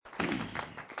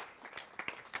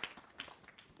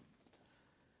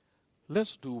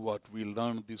Let's do what we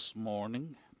learned this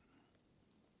morning.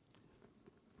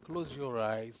 Close your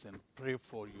eyes and pray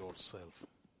for yourself.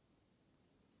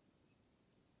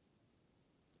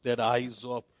 That eyes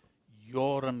of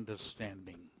your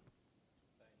understanding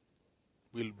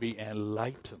will be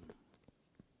enlightened.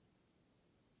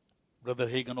 Brother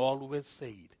Hagin always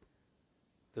said,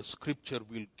 the scripture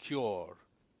will cure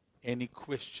any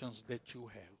questions that you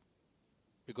have.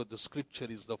 Because the scripture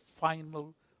is the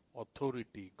final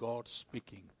authority, God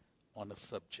speaking on a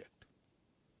subject.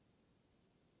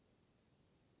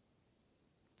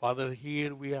 Father,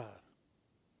 here we are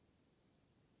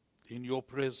in your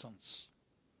presence.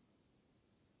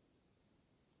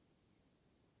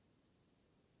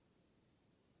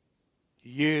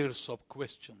 Years of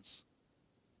questions,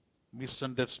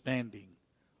 misunderstanding,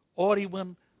 or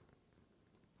even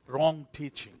wrong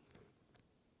teaching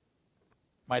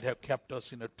might have kept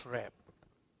us in a trap.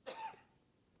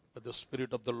 But the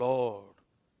Spirit of the Lord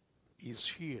is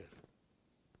here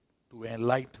to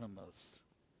enlighten us,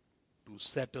 to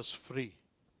set us free.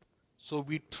 So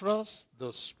we trust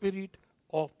the Spirit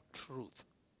of truth.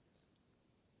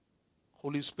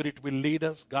 Holy Spirit will lead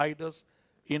us, guide us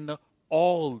in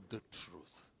all the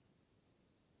truth.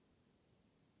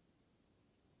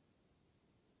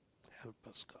 Help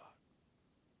us, God.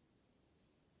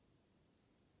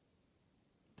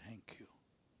 Thank you.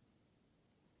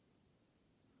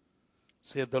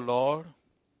 Say, the Lord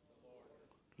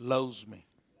loves me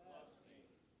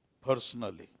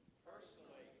personally,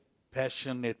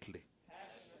 passionately,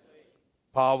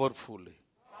 powerfully,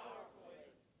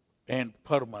 and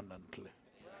permanently.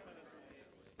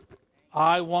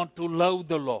 I want to love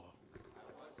the Lord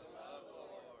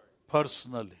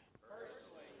personally,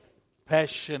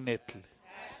 passionately,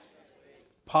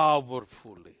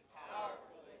 powerfully,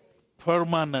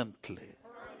 permanently.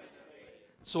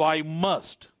 So I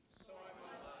must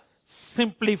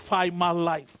simplify my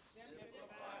life.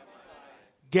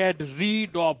 Get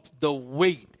rid of the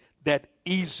weight that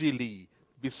easily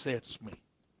besets me.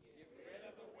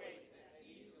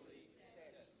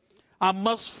 I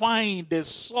must find a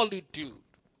solitude.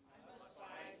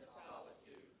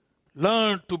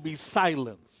 Learn to be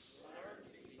silent.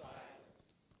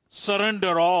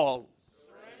 Surrender all.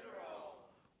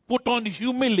 Put on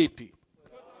humility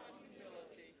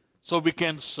so we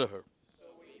can serve.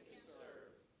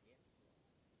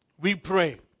 We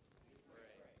pray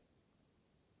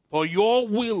for your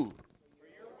will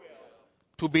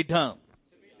to be done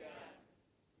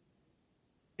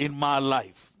in my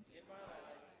life.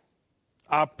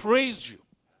 I praise you.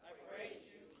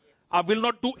 I will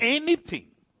not do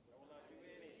anything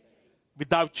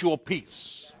without your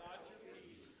peace.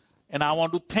 And I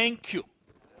want to thank you.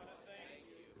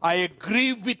 I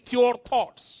agree with your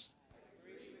thoughts.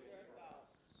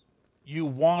 You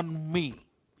want me.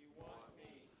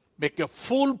 Make a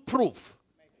full proof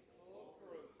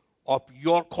of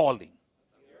your calling.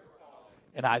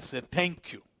 And I say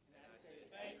thank you.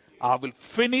 I will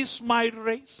finish my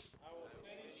race.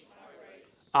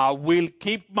 I will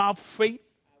keep my faith.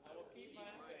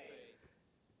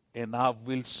 And I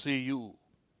will see you.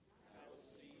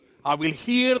 I will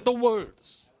hear the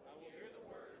words.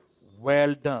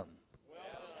 Well done,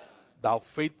 thou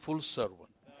faithful servant.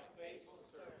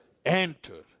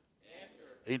 Enter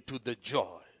into the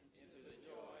joy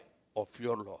of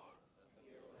your Lord.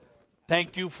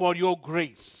 Thank you for your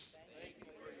grace,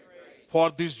 for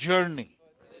this journey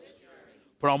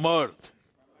from earth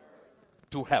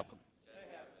to heaven.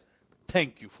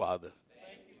 Thank you, Father.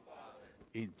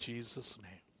 In Jesus'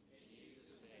 name.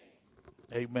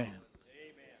 Amen.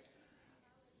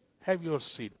 Have your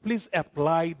seat. Please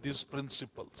apply these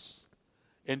principles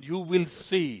and you will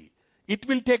see. It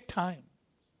will take time.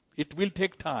 It will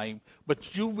take time,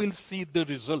 but you will see the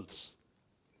results.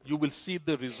 You will see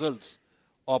the results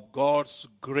of God's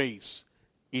grace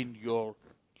in your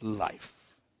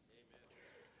life.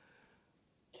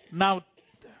 Now,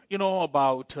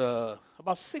 about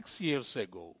 6 years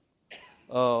ago,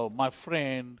 my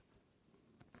friend,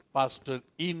 Pastor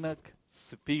Enoch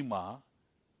Sitima,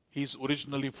 he's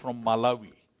originally from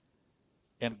Malawi,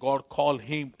 and God called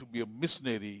him to be a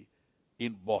missionary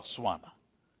in Botswana.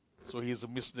 So he's a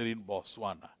missionary in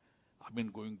Botswana. I've been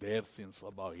going there since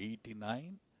about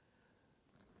 89.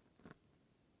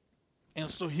 And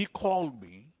so he called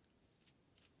me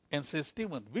and said,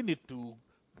 Stephen, we need to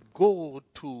go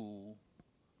to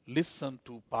listen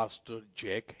to Pastor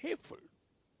Jack Hayford.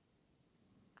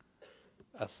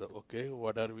 I said, okay,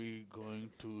 what are we going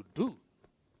to do?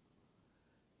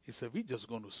 He said, we're just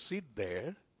going to sit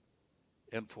there,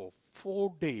 and for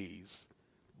 4 days,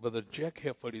 Brother Jack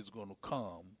Hayford is going to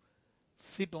come,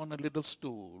 sit on a little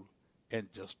stool,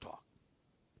 and just talk.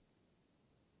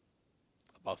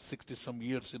 about 60 some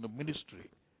years in the ministry,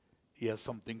 he has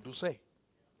something to say.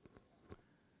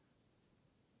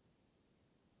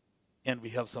 And we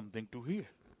have something to hear.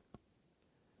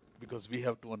 Because we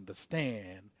have to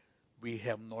understand we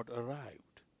have not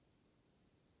arrived.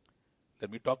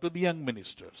 Let me talk to the young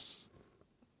ministers.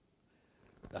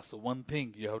 That's the one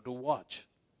thing you have to watch.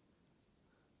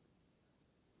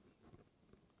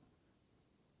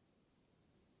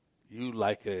 You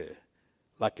like a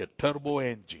turbo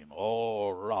engine,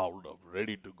 all riled up,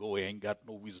 ready to go, ain't got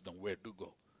no wisdom where to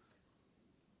go.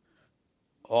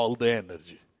 All the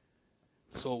energy.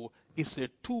 So it's a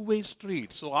two-way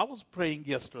street. So I was praying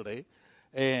yesterday,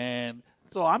 and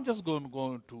so I'm just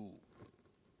going to,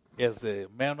 as a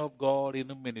man of God in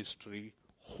the ministry,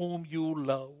 whom you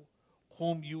love,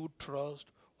 whom you trust,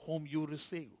 whom you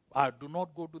receive. I do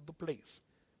not go to the place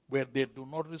where they do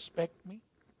not respect me,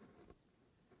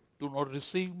 do not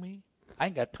receive me. I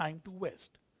ain't got time to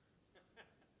waste.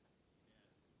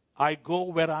 I go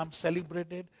where I'm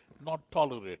celebrated, not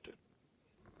tolerated.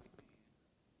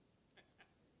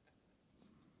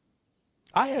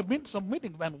 I have been some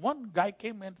meetings when one guy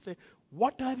came and said,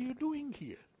 "What are you doing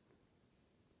here?"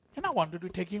 And I wanted to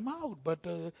take him out, but,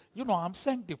 I'm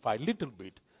sanctified a little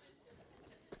bit.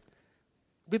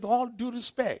 With all due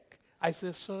respect, I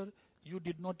said, "Sir, you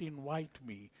did not invite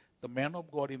me. The man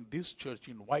of God in this church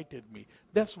invited me.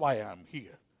 That's why I'm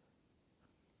here."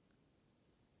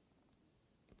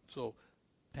 So,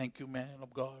 thank you, man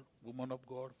of God, woman of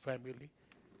God, family,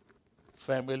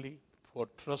 for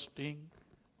trusting,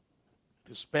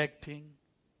 respecting,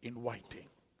 inviting.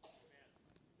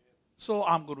 So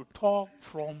I'm going to talk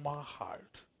from my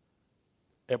heart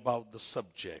about the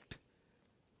subject.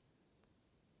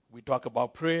 We talk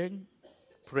about praying,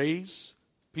 praise,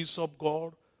 peace of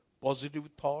God, positive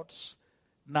thoughts.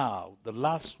 Now, the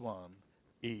last one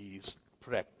is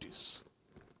practice.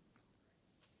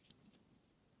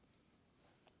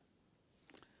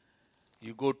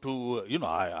 You go to,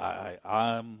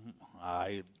 I'm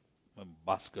a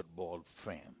basketball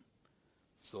fan.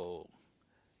 So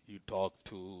you talk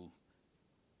to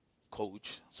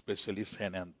coach, especially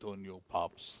San Antonio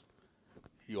Pops.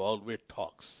 He always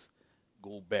talks,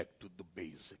 go back to the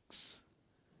basics.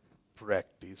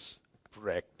 Practice,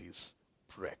 practice,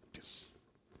 practice.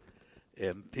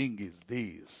 And thing is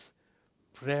this,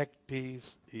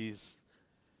 practice is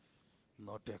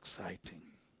not exciting.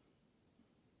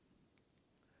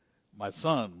 My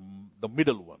son, the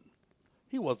middle one,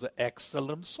 he was an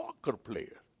excellent soccer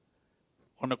player.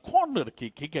 On a corner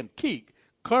kick, he can kick,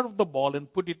 curve the ball,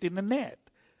 and put it in the net.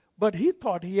 But he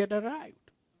thought he had arrived.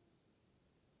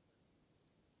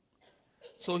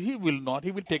 So he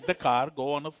will take the car,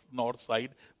 go on the north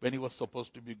side when he was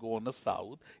supposed to be go on the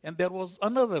south. And there was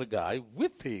another guy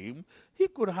with him. He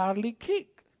could hardly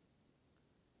kick.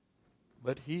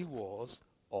 But he was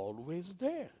always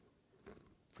there.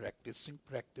 Practicing.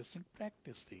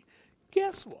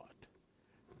 Guess what?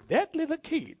 That little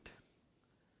kid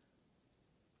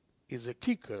is a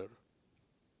kicker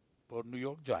for New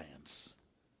York Giants.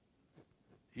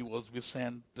 He was with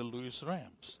St. Louis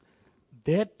Rams.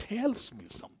 That tells me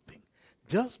something.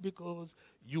 Just because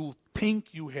you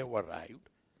think you have arrived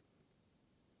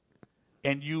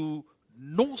and you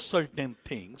know certain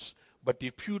things, but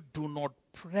if you do not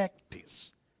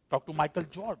practice, talk to Michael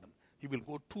Jordan. He will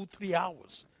go 2-3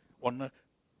 hours on a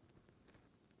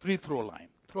free throw line,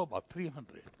 throw about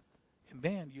 300. And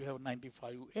then you have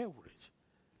 95 average.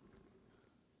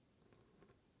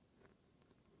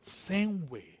 Same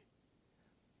way,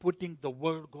 putting the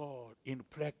word God in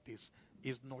practice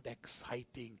is not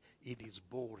exciting, it is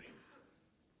boring.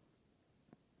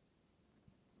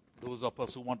 Those of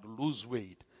us who want to lose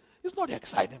weight, it's not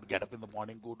exciting to get up in the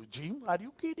morning, go to gym. Are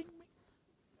you kidding me?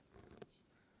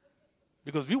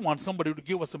 Because we want somebody to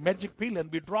give us a magic pill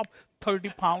and we drop 30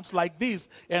 pounds like this,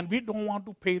 and we don't want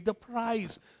to pay the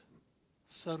price.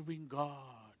 Serving God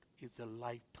is a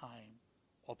lifetime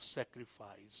of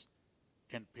sacrifice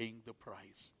and paying the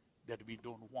price that we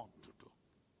don't want to do.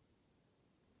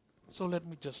 So let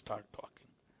me just start talking.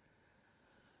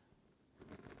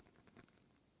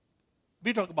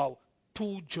 We talk about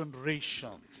 2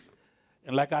 generations.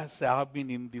 And like I said, I've been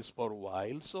in this for a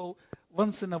while. So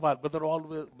once in a while, Brother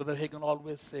Hagin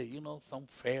always say, some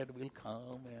fad will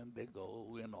come and they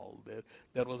go and all that.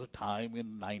 There was a time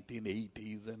in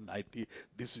 1980s and 90s,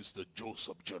 this is the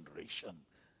Joseph generation.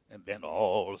 And then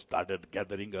all started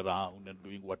gathering around and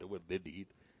doing whatever they did.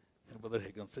 And Brother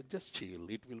Hagin said, just chill,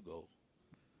 it will go.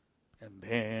 And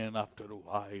then after a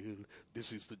while,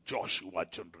 this is the Joshua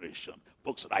generation.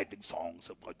 Books writing songs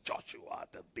about Joshua,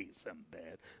 and this and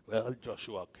that. Well,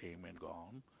 Joshua came and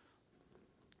gone.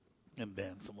 And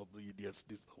then some of the idiots,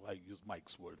 I use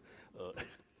Mike's word,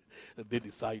 they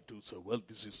decide to say, well,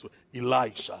 this is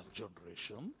Elisha's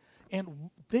generation. And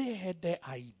they had the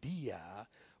idea,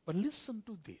 but listen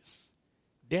to this.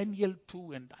 Daniel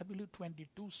 2 and I believe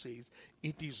 22 says,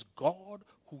 it is God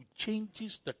who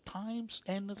changes the times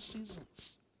and the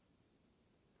seasons.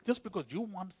 Just because you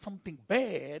want something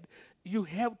bad, you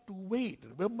have to wait.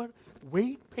 Remember,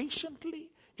 wait patiently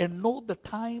and know the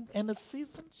time and the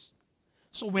seasons.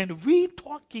 So when we're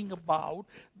talking about,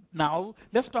 now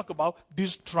let's talk about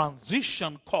this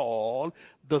transition called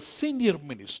the senior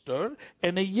minister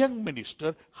and a young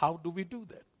minister. How do we do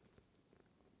that?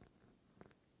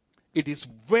 It is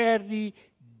very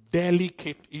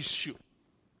delicate issue.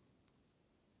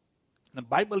 The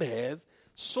Bible has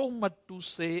so much to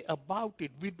say about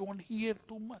it. We don't hear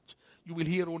too much. You will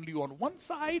hear only on one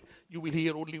side, you will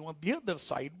hear only on the other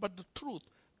side, but the truth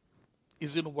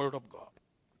is in the Word of God.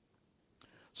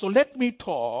 So let me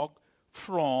talk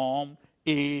from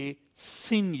a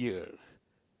senior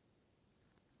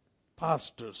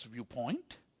pastor's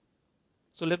viewpoint.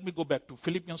 So let me go back to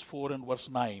Philippians 4 and verse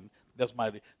 9. That's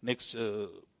my next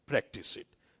practice it.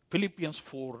 Philippians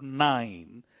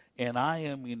 4:9, and I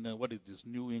am in, what is this,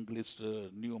 New English,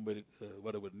 New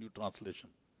American, New Translation.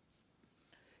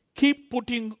 Keep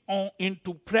putting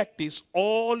into practice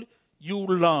all you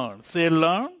learn. Say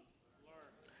learn.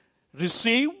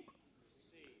 Receive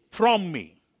from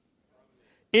me.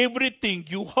 Everything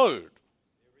you heard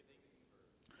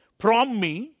from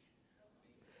me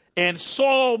and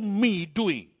saw me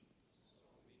doing.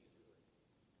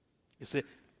 He said,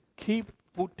 keep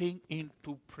putting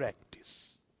into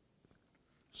practice.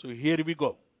 So here we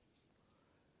go.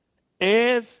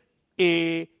 As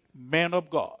a man of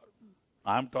God,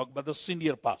 I'm talking about the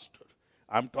senior pastor.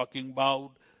 I'm talking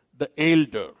about the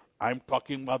elder. I'm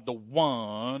talking about the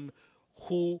one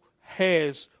who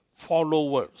has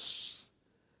followers,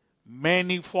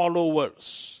 many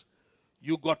followers.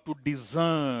 You got to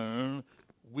discern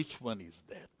which one is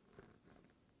that.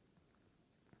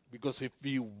 Because if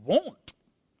we won't,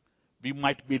 we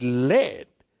might be led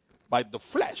by the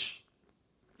flesh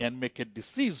and make a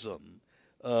decision,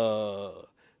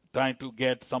 trying to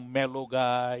get some mellow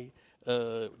guy,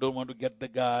 don't want to get the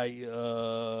guy,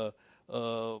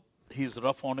 he's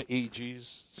rough on the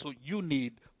edges. So you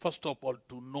need, first of all,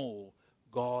 to know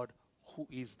God, who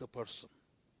is the person.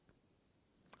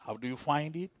 How do you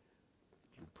find it?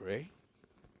 You pray,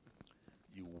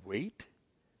 you wait,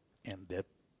 and that,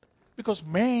 because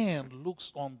man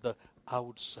looks on the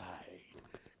outside.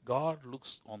 God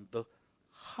looks on the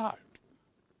heart.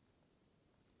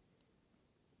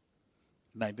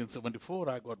 1974,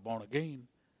 I got born again.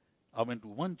 I went to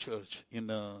one church in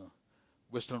the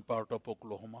western part of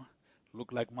Oklahoma.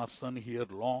 Looked like my son here,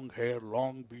 long hair,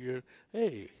 long beard.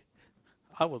 Hey,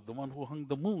 I was the one who hung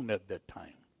the moon at that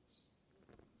time.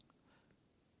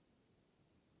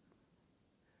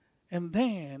 And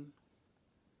then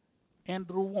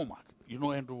Andrew Womack. You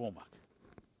know Andrew Womack.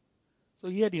 So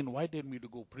he had invited me to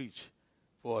go preach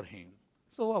for him.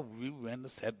 So we went and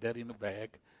sat there in the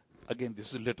back. Again,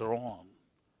 this is later on.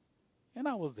 And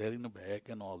I was there in the back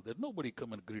and all that. Nobody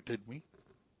come and greeted me.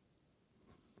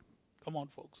 Come on,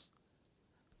 folks.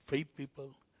 Faith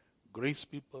people, grace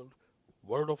people,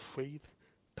 word of faith,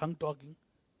 tongue talking.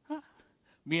 Huh?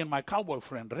 Me and my cowboy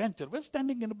friend, rancher, we're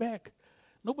standing in the back.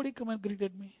 Nobody come and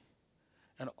greeted me.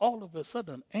 And all of a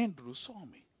sudden, Andrew saw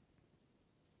me.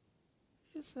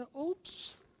 He said,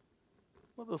 oops,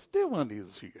 Brother Stephen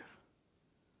is here.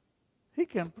 He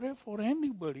can pray for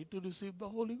anybody to receive the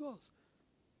Holy Ghost.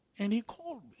 And he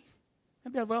called me.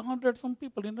 And there were 100-some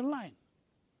people in the line.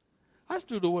 I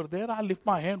stood over there. I lift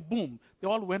my hand. Boom. They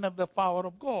all went at the power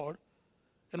of God.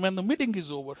 And when the meeting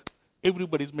is over,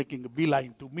 everybody's making a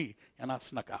beeline to me. And I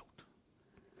snuck out.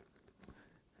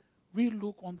 We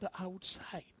look on the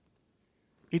outside.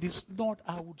 It is not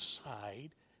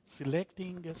outside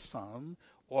selecting a son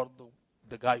or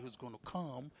the guy who's going to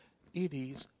come. It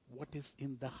is what is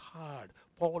in the heart.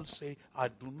 Paul says, I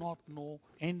do not know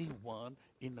anyone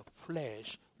in the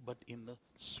flesh, but in the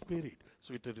spirit.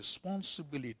 So it's a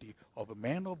responsibility of a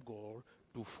man of God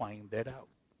to find that out.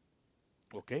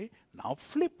 Okay? Now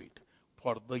flip it.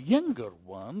 For the younger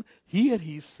one, here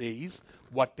he says,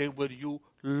 whatever you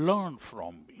learn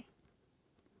from me.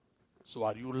 So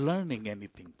are you learning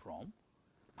anything from?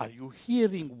 Are you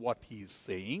hearing what he is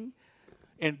saying?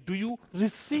 And do you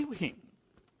receive him?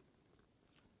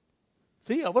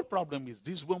 See, our problem is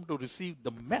this: we want to receive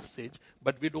the message,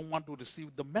 but we don't want to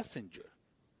receive the messenger.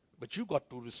 But you got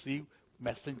to receive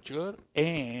messenger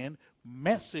and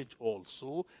message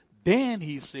also. Then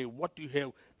he say, what you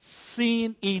have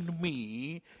seen in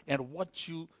me and what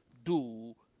you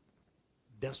do,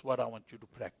 that's what I want you to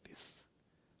practice.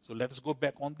 So let us go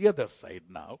back on the other side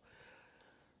now.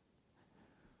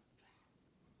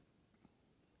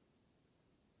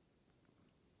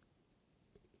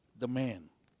 The man.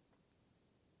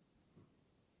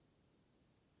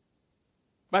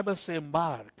 Bible says,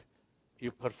 Mark, a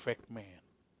perfect man.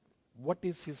 What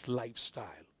is his lifestyle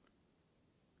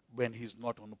when he's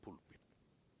not on the pulpit?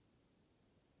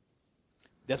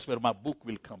 That's where my book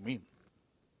will come in.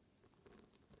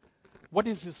 What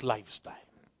is his lifestyle?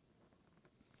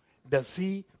 Does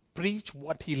he preach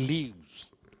what he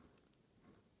lives?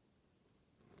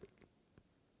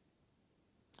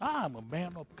 I'm a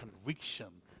man of conviction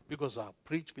because I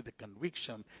preach with a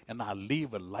conviction and I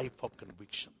live a life of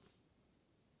conviction.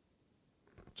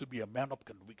 To be a man of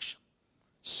conviction.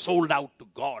 Sold out to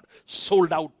God,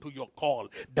 sold out to your call.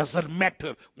 Doesn't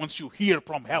matter once you hear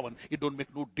from heaven, it don't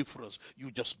make no difference. You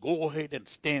just go ahead and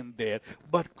stand there.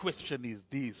 But question is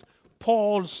this.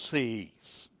 Paul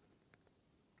says,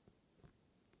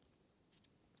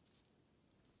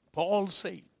 Paul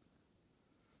said,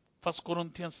 1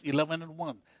 Corinthians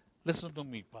 11:1. Listen to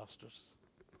me, pastors.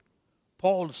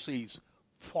 Paul says,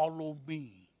 follow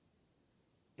me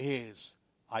as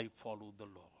I follow the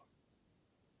Lord.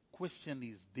 Question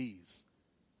is this.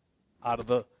 Are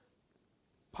the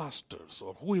pastors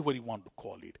or whoever you want to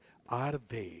call it, are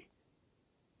they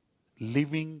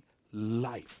living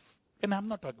life? And I'm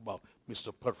not talking about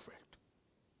Mr. Perfect,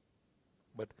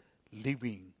 but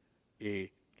living a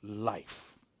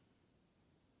life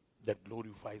that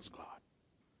glorifies God.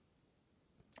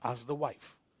 Ask the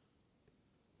wife.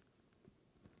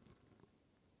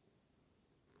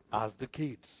 Ask the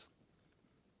kids.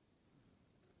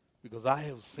 Because I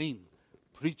have seen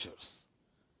preachers,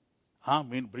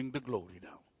 bring the glory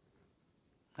down.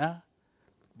 Huh?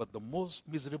 But the most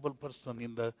miserable person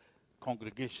in the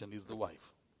congregation is the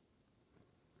wife.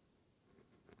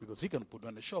 Because he can put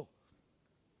on a show.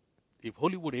 If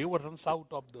Hollywood ever runs out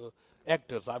of the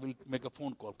actors, I will make a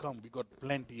phone call. Come, we got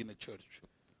plenty in a church.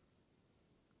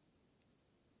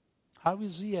 How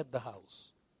is he at the house?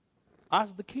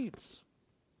 Ask the kids.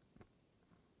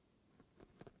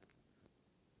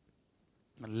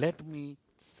 And let me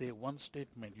say one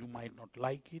statement. You might not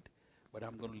like it, but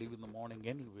I'm going to leave in the morning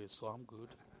anyway, so I'm good.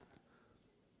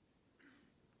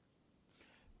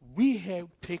 We have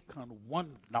taken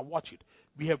one, now watch it.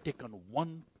 We have taken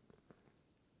one,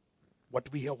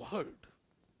 what we have heard.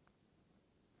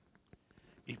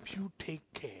 If you take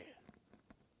care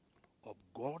of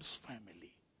God's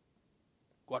family,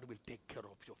 God will take care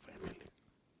of your family.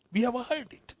 We have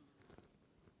heard it.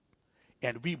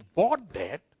 And we bought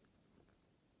that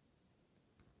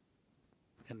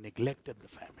and neglected the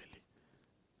family.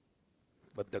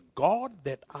 But the God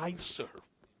that I serve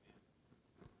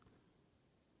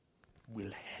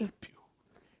will help you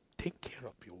take care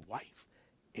of your wife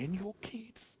and your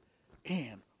kids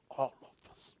and all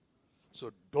of us.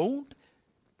 So don't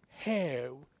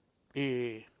have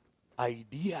a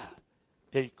idea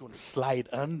that you can slide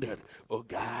under. Oh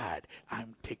God,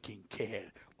 I'm taking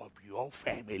care of your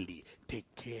family.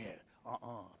 Take care.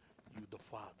 You the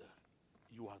father.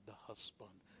 You are the husband.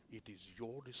 It is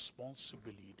your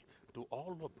responsibility to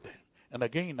all of them. And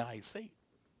again, I say,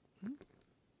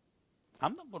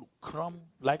 I'm not going to crumb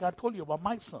like I told you about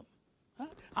my son. Huh?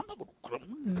 I'm not going to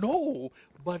crumb. No,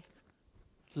 but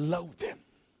love them.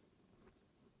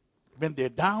 When they're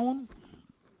down,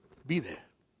 be there.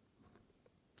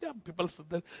 Yeah, people said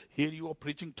that here you are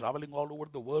preaching, traveling all over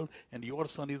the world, and your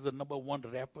son is the number one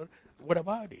rapper. What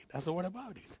about it? I said, what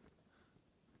about it?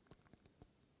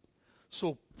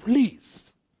 So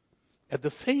please, at the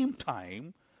same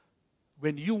time,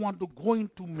 when you want to go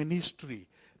into ministry,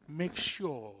 make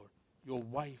sure your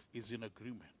wife is in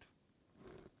agreement.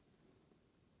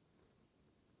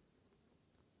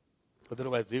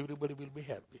 Otherwise, everybody will be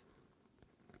happy.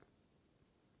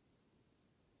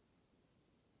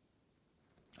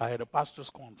 I had a pastor's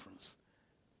conference.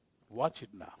 Watch it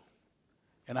now.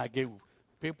 And I gave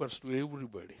papers to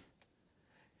everybody.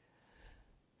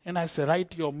 And I said,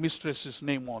 write your mistress's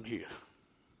name on here.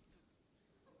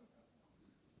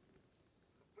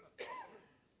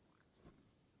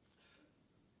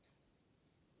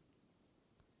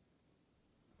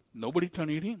 Nobody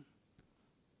turned it in.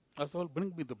 I said, well,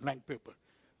 bring me the blank paper.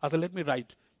 I said, let me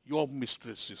write your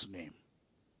mistress's name.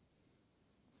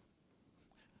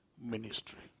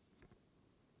 Ministry.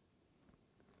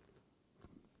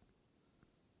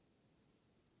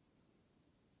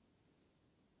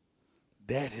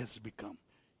 That has become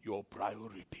your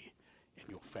priority, and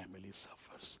your family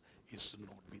suffers. It should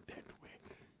not be that way.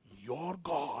 Your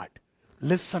God,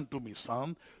 listen to me,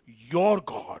 son, your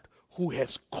God, who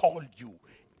has called you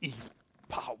is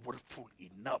powerful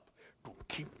enough to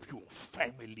keep your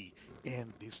family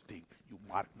in this thing. You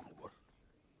mark my word.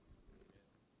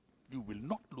 You will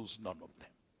not lose none of them.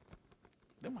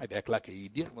 They might act like an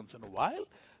idiot once in a while.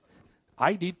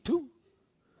 I did too.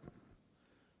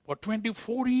 For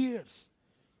 24 years,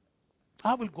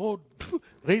 I will go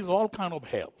raise all kind of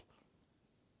hell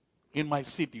in my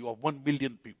city of 1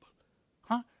 million people.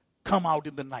 Come out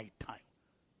in the night time.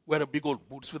 Wear a big old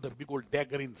boots with a big old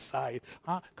dagger inside.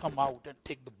 Come out and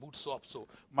take the boots off so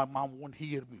my mom won't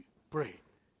hear me pray.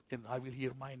 And I will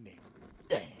hear my name.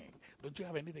 Dang. Don't you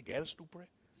have anything else to pray?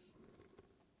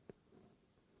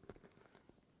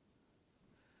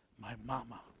 My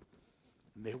mama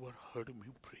never heard me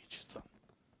preach, son.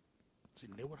 She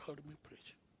never heard me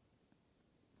preach.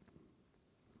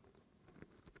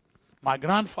 My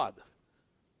grandfather,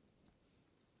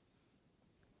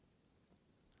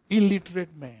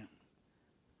 illiterate man,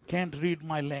 can't read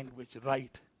my language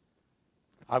right.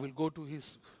 I will go to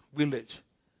his village.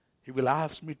 He will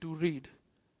ask me to read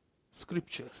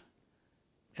scripture,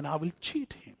 and I will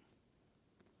cheat him.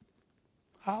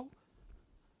 How?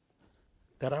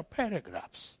 There are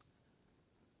paragraphs.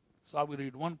 So I will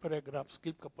read one paragraph,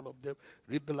 skip a couple of them,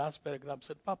 read the last paragraph,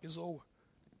 said, Pop, it's over.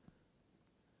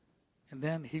 And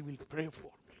then he will pray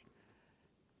for me.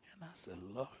 And I said,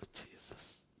 Lord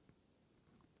Jesus.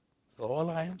 So all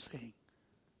I am saying,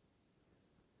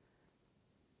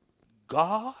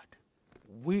 God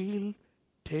will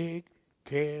take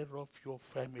care of your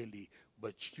family,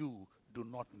 but you do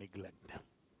not neglect them.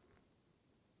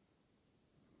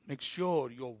 Make sure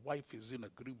your wife is in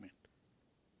agreement.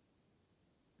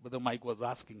 Brother Mike was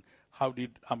asking, how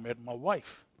did I met my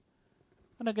wife?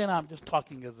 And again, I'm just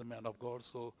talking as a man of God,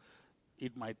 so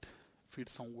it might fit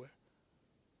somewhere.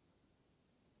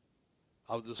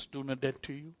 I was a student at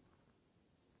TU.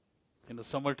 In the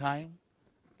summertime,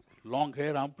 long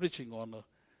hair, I'm preaching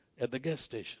at the gas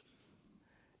station.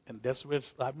 And that's where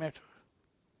I met her,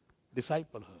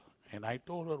 disciple her. And I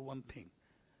told her one thing.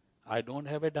 I don't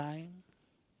have a dime.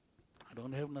 I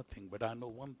don't have nothing, but I know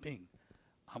one thing.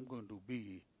 I'm going to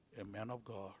be a man of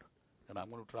God, and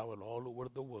I'm going to travel all over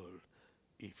the world.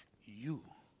 If you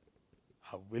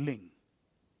are willing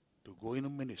to go in a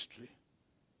ministry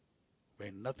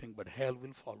where nothing but hell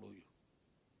will follow you,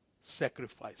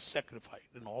 sacrifice,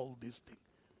 and all these things.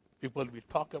 People will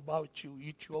talk about you,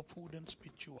 eat your food, and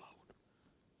spit you out.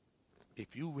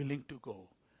 If you're willing to go,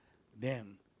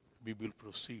 then we will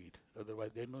proceed.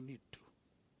 Otherwise, there's no need to.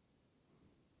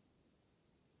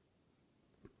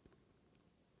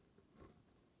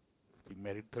 We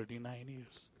married 39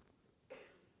 years.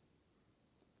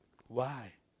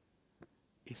 Why?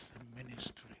 It's a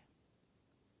ministry.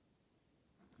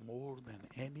 More than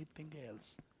anything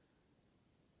else.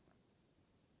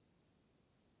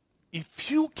 If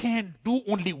you can do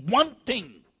only one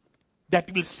thing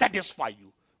that will satisfy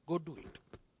you, go do it.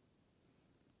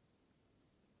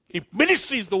 If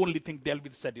ministry is the only thing that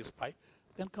will satisfy,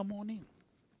 then come on in.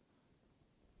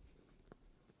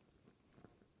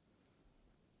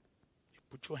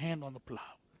 Put your hand on the plow.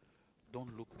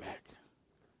 Don't look back.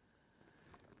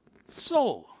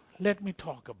 So, let me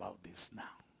talk about this now.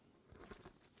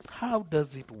 How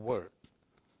does it work?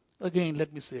 Again,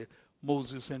 let me say,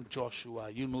 Moses and Joshua,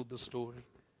 you know the story.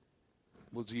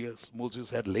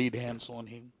 Moses had laid hands on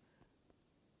him.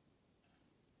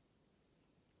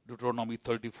 Deuteronomy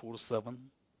 34:7.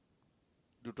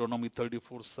 Deuteronomy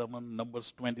 34:7,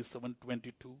 Numbers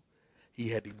 27:22. He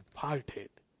had imparted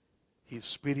his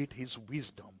spirit, his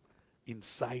wisdom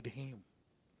inside him.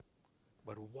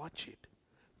 But watch it.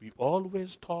 We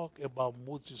always talk about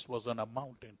Moses was on a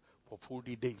mountain for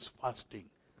 40 days fasting,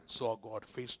 saw God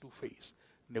face to face.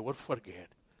 Never forget,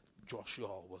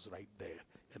 Joshua was right there.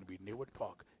 And we never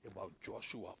talk about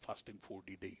Joshua fasting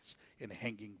 40 days and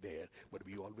hanging there, but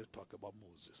we always talk about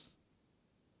Moses.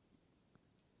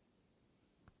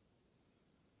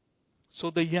 So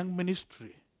the young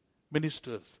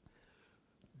ministers,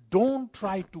 don't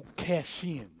try to cash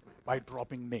in by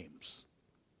dropping names.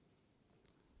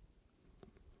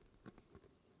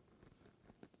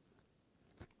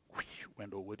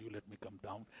 Went over you. Let me come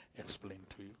down, explain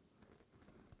to you.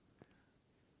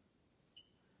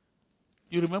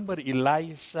 You remember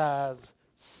Elisha's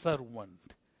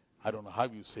servant. I don't know how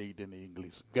you say it in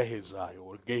English. Gehazi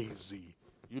or Gehazi.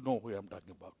 You know who I'm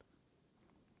talking about.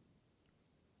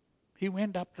 He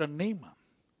went after Naaman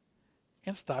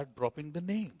and started dropping the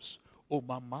names. Oh,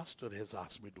 my master has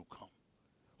asked me to come.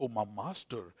 Oh, my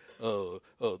master,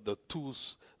 the two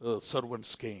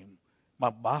servants came.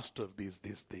 My master, this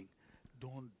thing.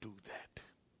 Don't do that.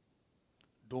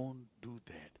 Don't do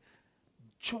that.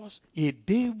 just a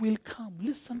day will come.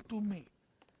 Listen to me.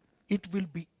 It will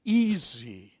be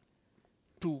easy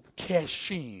to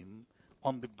cash in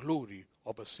on the glory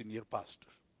of a senior pastor.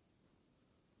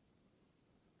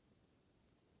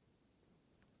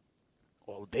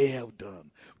 All they have done.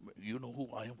 You know who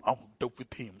I am? I'm hooked up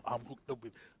with him. I'm hooked up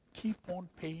with. Keep on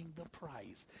paying the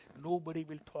price. Nobody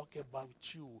will talk about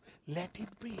you. Let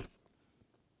it be.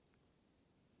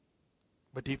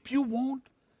 But if you won't,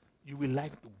 you will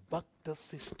like to buck the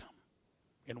system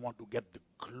and want to get the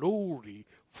glory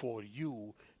for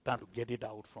you than to get it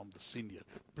out from the senior.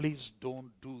 Please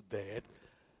don't do that.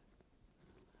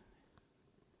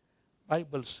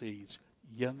 Bible says,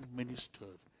 young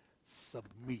ministers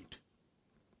submit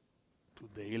to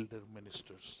the elder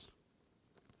ministers.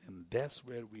 And that's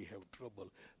where we have trouble.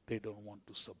 They don't want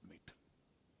to submit.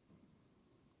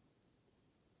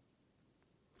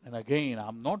 And again,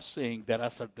 I'm not saying there are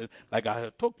certain, like I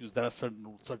have told you, there are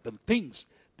certain things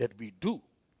that we do.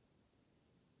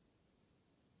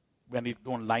 When it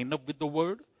don't line up with the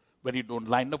word, when it don't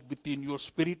line up within your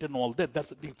spirit and all that,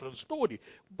 that's a different story.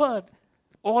 But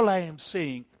all I am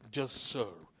saying, just serve.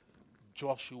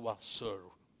 Joshua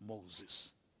served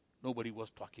Moses. Nobody was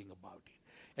talking about it.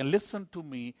 And listen to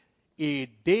me, a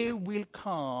day will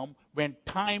come when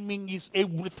timing is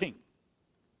everything.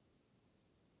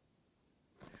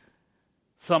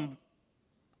 Some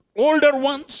older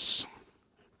ones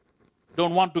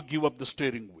don't want to give up the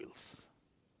steering wheels.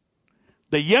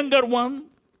 The younger one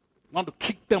want to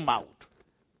kick them out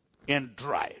and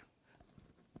drive.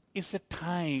 It's a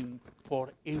time for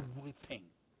everything.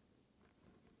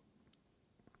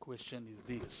 Question is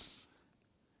this.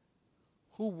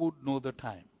 Who would know the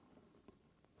time?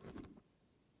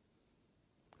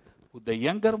 Would the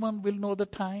younger one will know the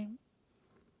time,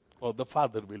 or the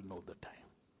father will know the time?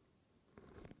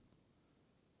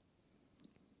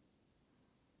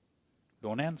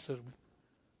 Don't answer me.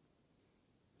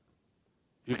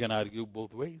 You can argue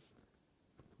both ways,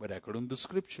 but according to the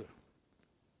scripture,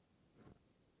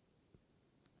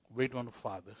 wait on the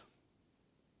father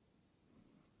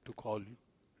to call you.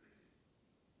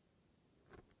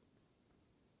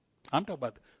 I'm talking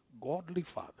about godly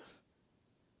father.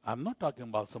 I'm not talking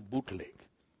about some bootleg.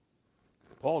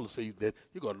 Paul says that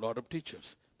you got a lot of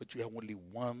teachers, but you have only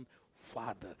one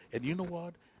father. And you know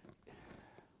what?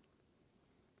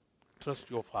 Trust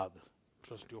your father.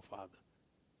 Trust your father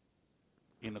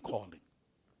in a calling.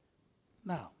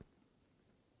 Now,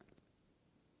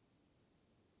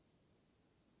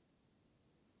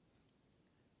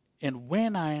 and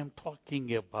when I am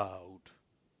talking about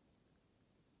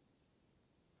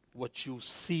what you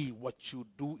see, what you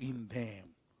do in them,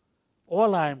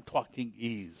 all I am talking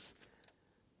is,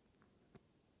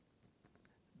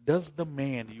 does the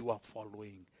man you are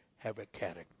following have a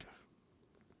character?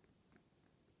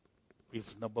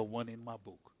 It's number one in my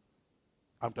book.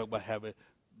 I'm talking about have a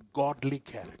godly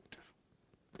character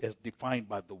as defined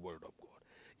by the Word of God.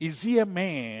 Is he a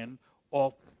man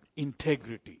of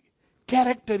integrity?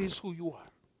 Character is who you are.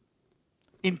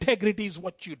 Integrity is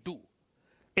what you do.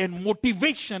 And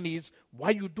motivation is why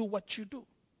you do what you do.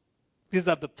 These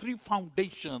are the three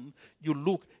foundations you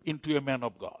look into a man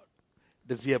of God.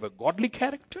 Does he have a godly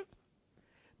character?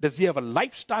 Does he have a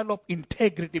lifestyle of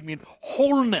integrity, mean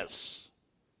wholeness?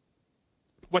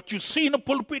 What you see in a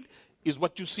pulpit is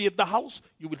what you see at the house,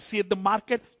 you will see at the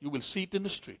market, you will see it in the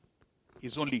street.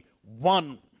 He's only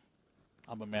one.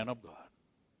 I'm a man of God.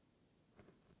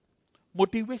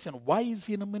 Motivation. Why is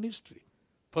he in a ministry?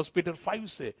 1 Peter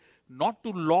 5 says, not to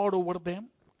lord over them,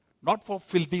 not for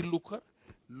filthy lucre,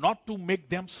 not to make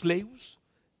them slaves.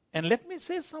 And let me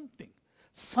say something.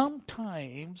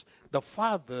 Sometimes the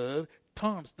father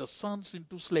turns the sons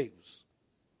into slaves.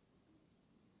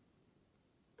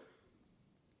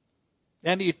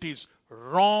 And it is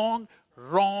wrong,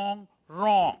 wrong,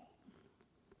 wrong.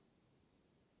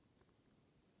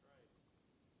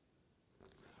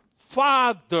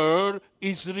 Father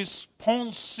is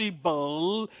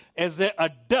responsible as an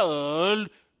adult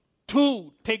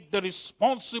to take the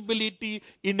responsibility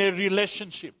in a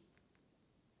relationship.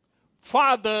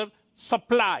 Father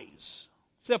supplies.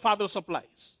 Say, Father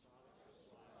supplies.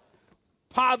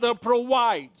 Father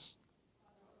provides.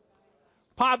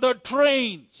 Father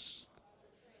trains.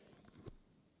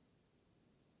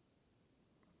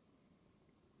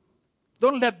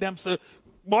 Don't let them say,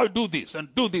 boy, do this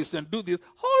and do this and do this.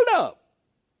 Hold up.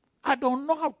 I don't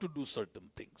know how to do certain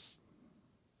things.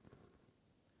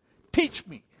 Teach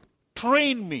me.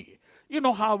 Train me. You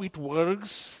know how it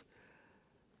works.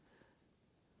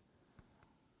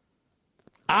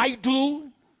 I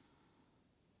do,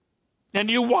 and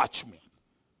you watch me.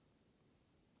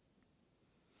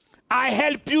 I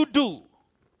help you do,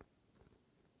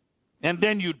 and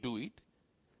then you do it,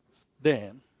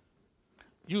 then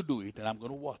you do it, and I'm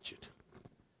going to watch it.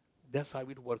 That's how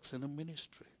it works in a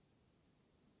ministry.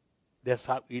 That's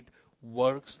how it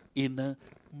works in a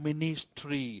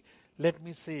ministry. Let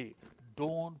me say,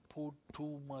 don't put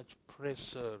too much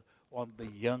pressure on the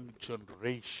young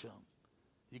generation.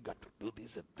 You got to do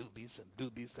this and do this and do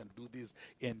this and do this.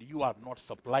 And you are not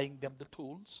supplying them the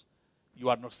tools. You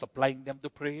are not supplying them the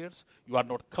prayers. You are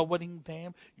not covering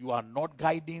them. You are not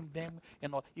guiding them.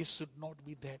 It should not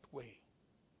be that way.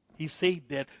 He said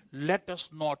that let us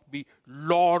not be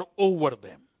Lord over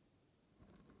them,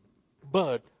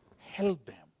 but help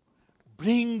them,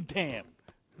 bring them,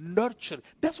 nurture.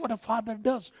 That's what a father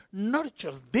does.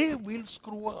 Nurtures. They will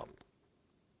screw up.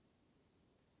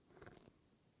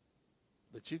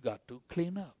 But you got to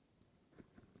clean up.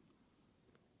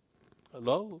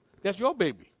 Hello? That's your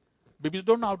baby. Babies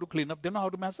don't know how to clean up. They know how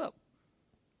to mess up.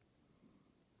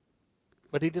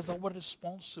 But it is our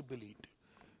responsibility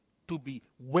to be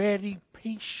very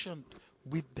patient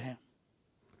with them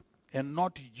and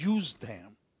not use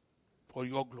them for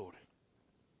your glory.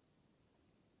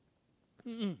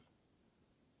 And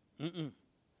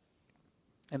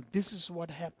this is what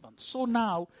happens. So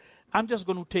now, I'm just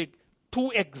going to take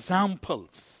 2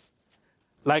 examples.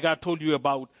 Like I told you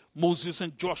about Moses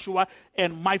and Joshua.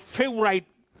 And my favorite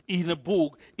in the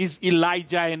book is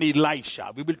Elijah and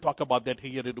Elisha. We will talk about that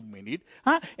here in a minute.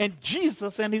 And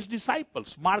Jesus and his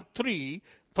disciples. Mark 3,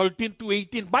 13 to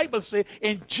 18. Bible says,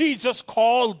 and Jesus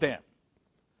called them.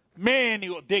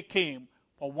 Many, they came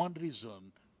for one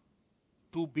reason,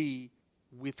 to be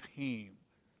with him.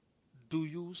 Do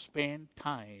you spend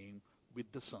time with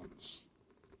the sons?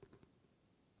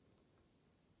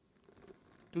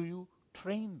 Do you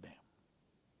train them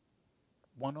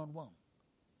one-on-one?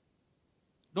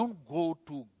 Don't go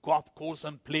to golf course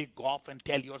and play golf and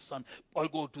tell your son, or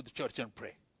go to the church and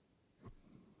pray.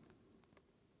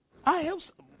 I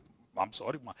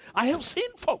have seen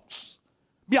folks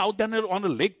be out there on a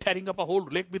lake, tearing up a whole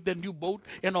lake with their new boat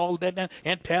and all that,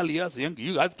 and tell us,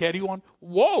 you guys carry on.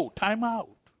 Whoa, time out.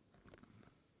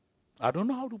 I don't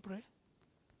know how to pray.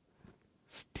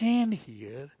 Stand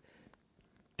here,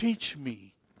 teach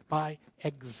me by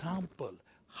example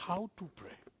how to pray,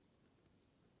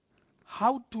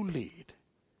 how to lead.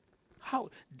 How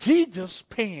Jesus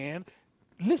spent,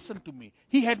 listen to me,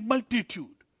 he had multitude.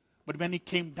 But when he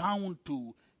came down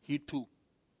to, he took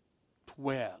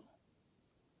 12.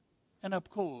 And of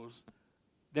course,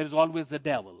 there is always the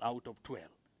devil out of 12.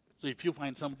 So if you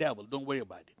find some devil, don't worry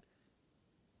about it.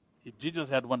 If Jesus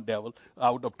had one devil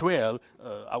out of 12,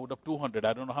 out of 200,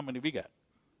 I don't know how many we got.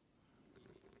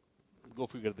 Go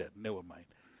figure that. Never mind.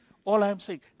 All I'm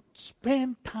saying,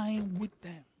 spend time with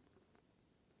them.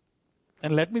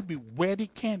 And let me be very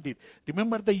candid.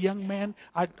 Remember the young man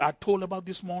I told about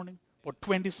this morning for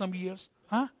 20-some years?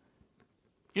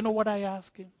 You know what I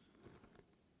asked him?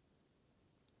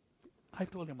 I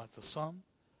told him, I said, son,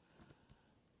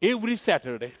 every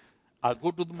Saturday I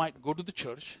go to the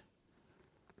church.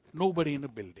 Nobody in the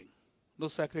building. No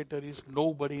secretaries,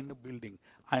 nobody in the building.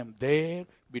 I am there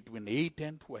between 8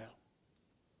 and 12.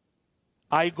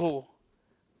 I go,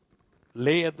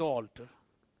 lay at the altar,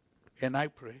 and I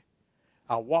pray.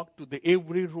 I walk to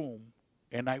every room,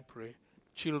 and I pray.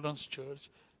 Children's church,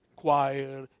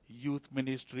 choir, youth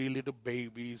ministry, little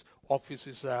babies,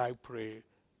 offices, I pray.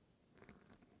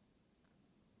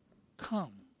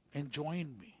 Come and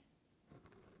join me.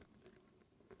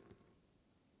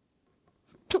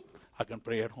 I can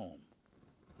pray at home.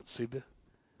 See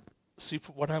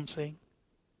what I'm saying?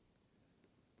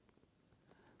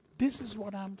 This is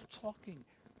what I'm talking.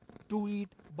 Do it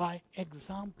by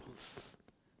examples.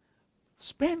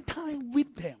 Spend time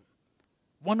with them.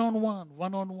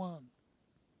 One-on-one.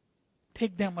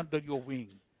 Take them under your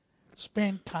wing.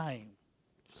 Spend time.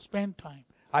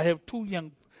 I have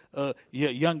 2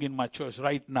 young in my church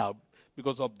right now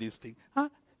because of this thing.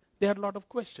 There are a lot of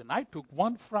questions. I took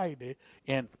one Friday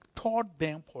and taught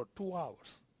them for 2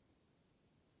 hours.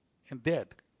 And that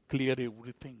cleared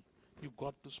everything. You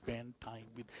got to spend time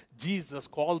with. Jesus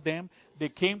called them. They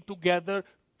came together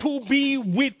to be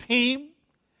with him.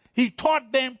 He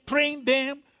taught them, trained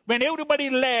them. When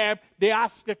everybody left, they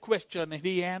asked a question and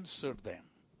he answered them.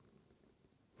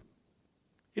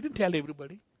 He didn't tell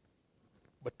everybody.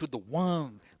 But to the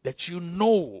one that you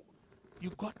know,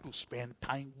 you got to spend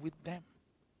time with them.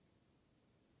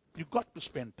 You got to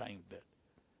spend time there.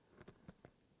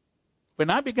 When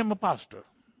I became a pastor,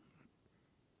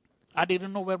 I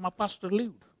didn't know where my pastor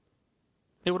lived.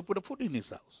 Never put a foot in his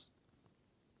house.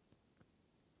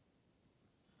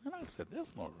 And I said,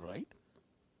 that's not right.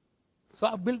 So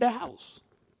I built a house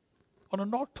on a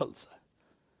North Tulsa.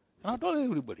 And I told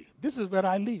everybody, this is where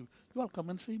I live. You all come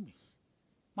and see me.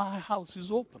 My house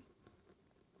is open.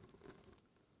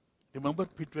 Remember,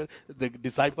 Peter, the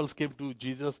disciples came to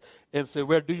Jesus and said,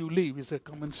 where do you live? He said,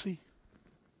 come and see.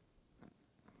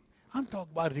 I'm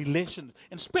talking about relations,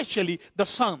 and especially the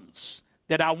sons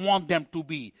that I want them to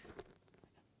be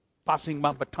passing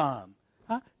my baton.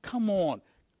 Huh? Come on,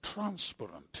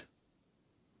 transparent.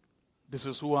 This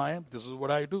is who I am. This is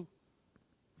what I do.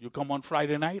 You come on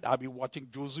Friday night, I'll be watching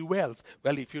Josie Wells.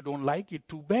 Well, if you don't like it,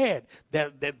 too bad.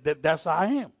 That's how I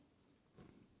am.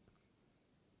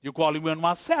 You call me on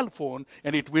my cell phone,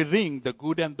 and it will ring the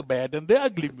good and the bad and the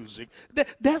ugly music.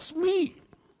 That's me.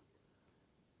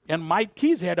 And my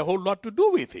kids had a whole lot to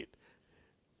do with it.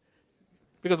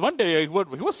 Because one day he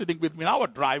was sitting with me, and I was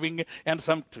driving, and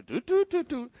some He looked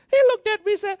at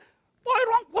me and said,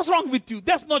 what's wrong with you?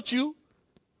 That's not you.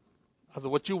 I said,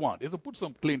 what you want? He said, put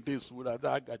some Clint Eastwood. I said,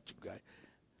 I got you, guy.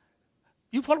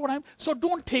 You follow what I'm saying? So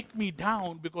don't take me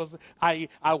down because I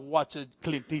watch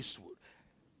Clint Eastwood.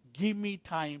 Give me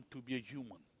time to be a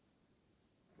human.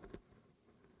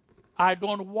 I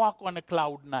don't walk on a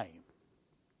cloud 9.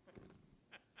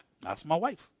 That's my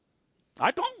wife.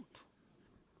 I don't.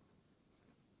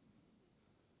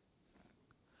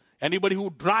 Anybody who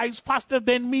drives faster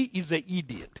than me is an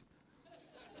idiot.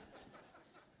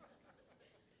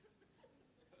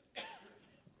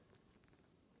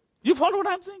 You follow what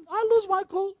I'm saying? I lose my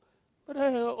cool. But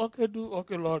okay,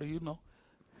 Lord, you know.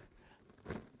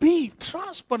 Be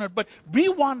transparent, but we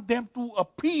want them to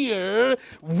appear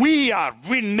we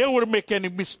never make any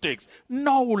mistakes.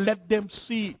 No, let them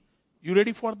see. You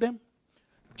ready for them?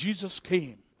 Jesus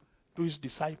came to his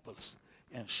disciples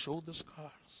and showed the scars.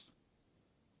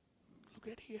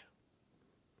 Look at here.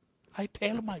 I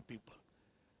tell my people,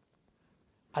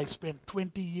 I spent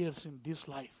 20 years in this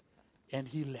life and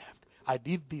he left. I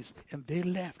did this and they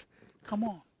left. Come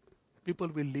on. People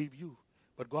will leave you,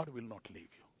 but God will not leave you.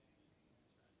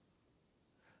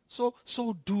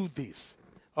 So do this.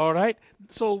 All right?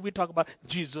 So we talk about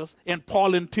Jesus and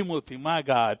Paul and Timothy. My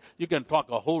God, you can talk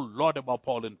a whole lot about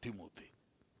Paul and Timothy.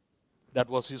 That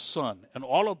was his son. And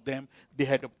all of them, they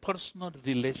had a personal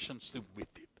relationship with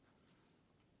it.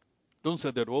 Don't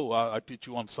say that, I teach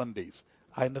you on Sundays.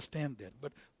 I understand that.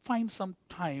 But find some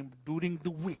time during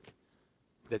the week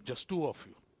that just two of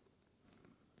you,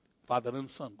 father and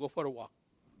son, go for a walk.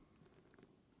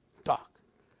 Talk.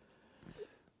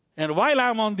 And while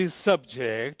I'm on this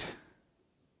subject,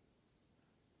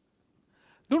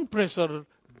 do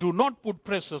not put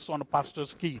pressures on a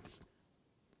pastor's kids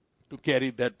to carry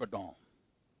that baton.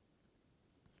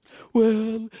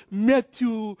 Well,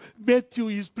 Matthew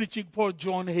is preaching for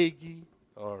John Hagee.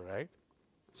 All right.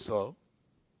 So,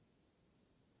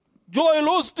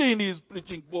 Joel Osteen is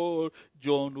preaching for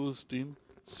John Osteen.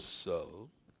 So,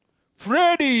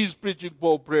 Freddie is preaching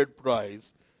for Fred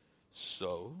Price.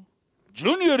 So,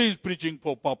 Junior is preaching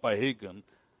for Papa Hagen.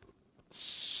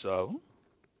 So,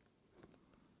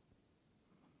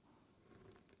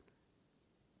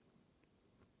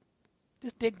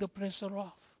 just take the pressure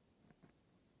off.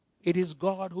 It is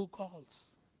God who calls.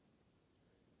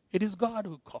 It is God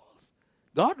who calls.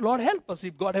 God, Lord, help us.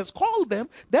 If God has called them,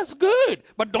 that's good.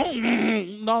 But don't,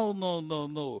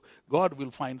 no. God will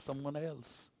find someone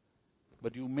else.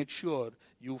 But you make sure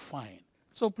you find.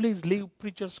 So please leave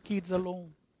preachers' kids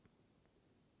alone.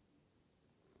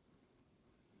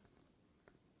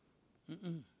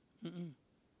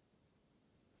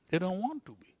 They don't want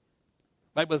to be.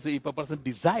 Bible says if a person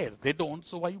desires, they don't,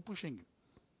 so why are you pushing him?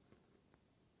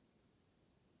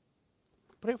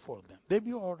 Pray for them. They'll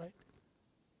be all right.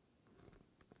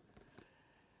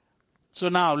 So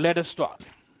now let us talk.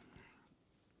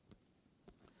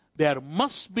 There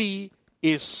must be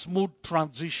a smooth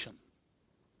transition.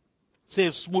 Say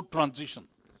a smooth transition.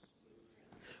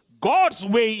 God's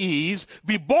way is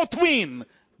we both win,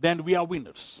 then we are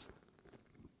winners.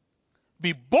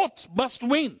 We both must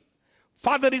win.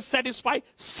 Father is satisfied,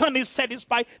 son is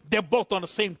satisfied, they're both on the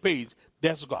same page.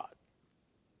 That's God.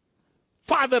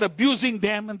 Father abusing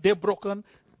them and they're broken.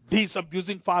 This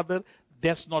abusing father,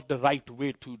 that's not the right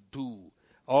way to do.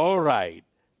 All right.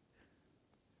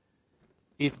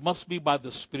 It must be by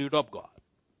the Spirit of God.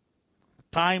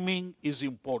 Timing is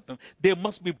important. They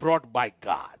must be brought by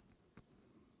God.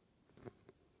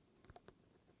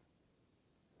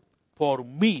 For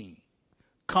me,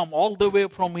 come all the way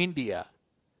from India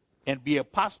and be a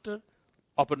pastor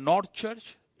of a North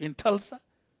Church in Tulsa,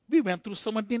 we went through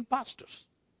 17 pastors.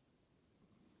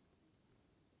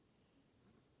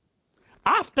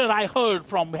 After I heard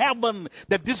from heaven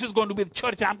that this is going to be the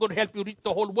church, I'm going to help you reach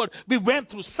the whole world, we went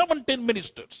through 17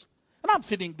 ministers. And I'm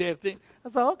sitting there thinking, I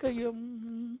said, okay,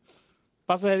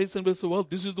 Pastor Harrison will say, well,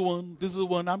 this is the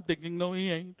one. I'm thinking, no, he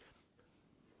ain't.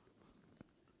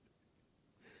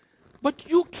 But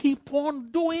you keep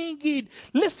on doing it.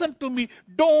 Listen to me.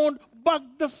 Don't bug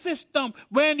the system.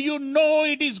 When you know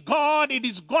it is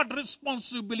God's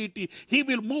responsibility. He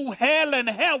will move hell and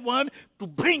heaven to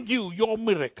bring you your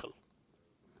miracle.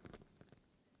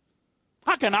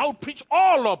 I can outpreach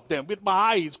all of them with my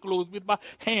eyes closed, with my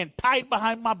hand tied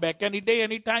behind my back, any day,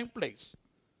 any time, place.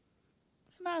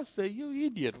 And I say, you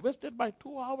idiot, wasted my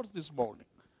 2 hours this morning.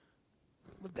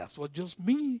 But that's what just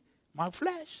me, my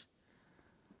flesh.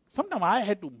 Sometimes I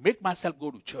had to make myself go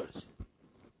to church.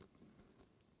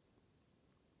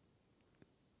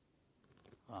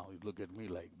 Oh, you look at me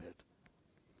like that.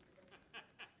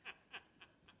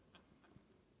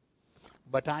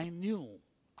 But I knew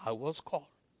I was called.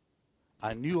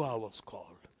 I knew I was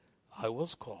called. I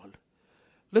was called.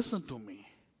 Listen to me.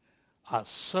 I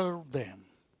served them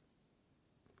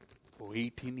for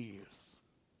 18 years.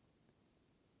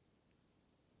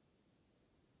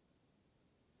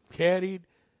 Carried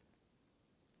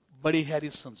Buddy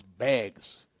Harrison's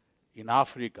bags in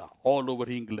Africa, all over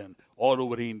England, all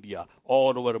over India,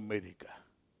 all over America.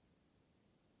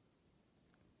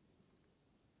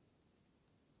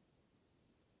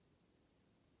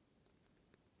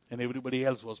 And everybody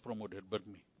else was promoted but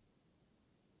me.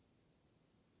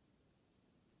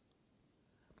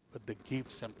 But the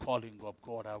gifts and calling of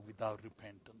God are without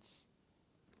repentance.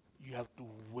 You have to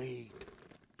wait.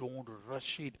 Don't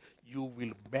rush it. You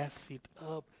will mess it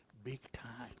up big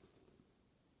time.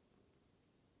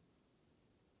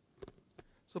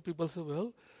 So people say,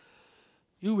 well,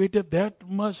 you waited that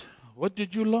much. What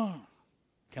did you learn?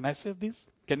 Can I say this?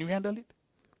 Can you handle it?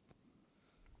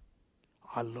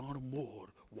 I learned more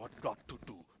what not to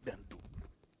do than do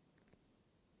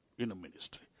in a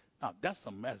ministry. Now, that's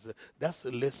a message. That's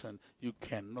a lesson you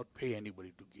cannot pay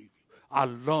anybody to give you. I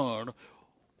learned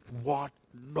what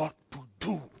not to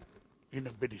do in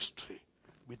a ministry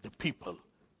with the people.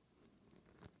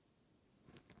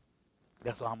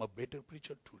 That's why I'm a better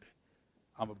preacher today.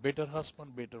 I'm a better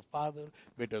husband, better father,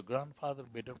 better grandfather,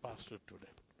 better pastor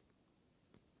today.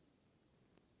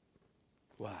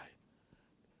 Why?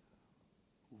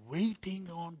 Waiting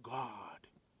on God,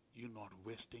 you're not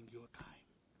wasting your time.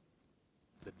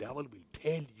 The devil will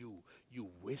tell you, you're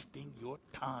wasting your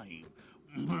time.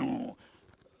 No,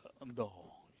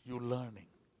 you're learning.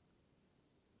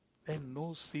 There's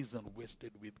no season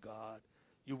wasted with God.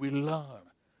 You will learn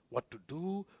what to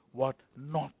do, what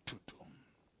not to do.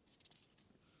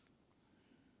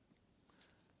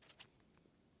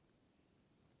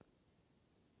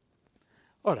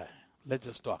 All right, let's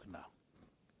just talk now.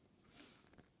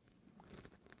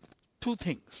 Two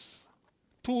things,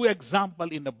 two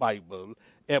examples in the Bible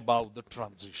about the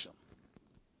transition.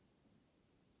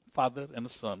 Father and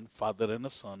a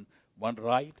son, one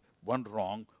right, one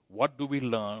wrong. What do we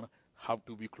learn? How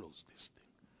do we close this thing?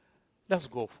 Let's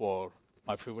go for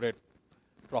my favorite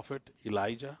prophet,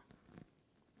 Elijah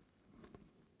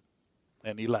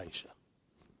and Elisha.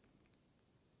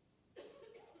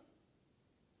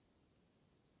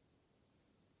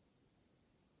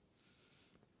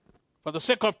 For the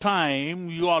sake of time,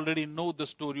 you already know the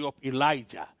story of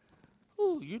Elijah.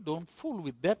 Oh, you don't fool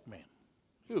with that man.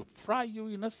 He'll fry you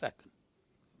in a second.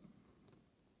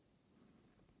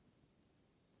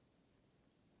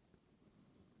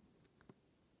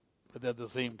 But at the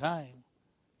same time,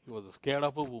 he was scared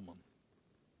of a woman.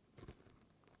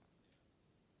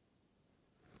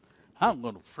 I'm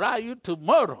going to fry you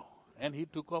tomorrow. And he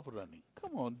took off running.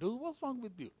 Come on, dude, what's wrong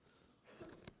with you?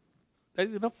 There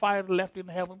is enough fire left in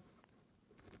heaven.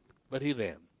 But he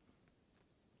ran.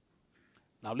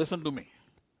 Now listen to me.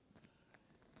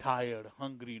 Tired,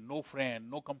 hungry, no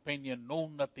friend, no companion, no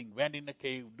nothing. Went in a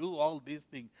cave, do all these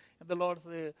things. And the Lord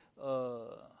said,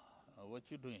 what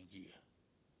you doing here?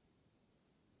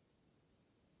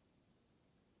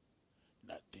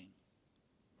 Nothing.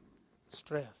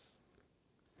 Stress.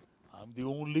 I'm the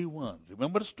only one.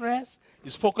 Remember stress?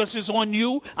 His focus is on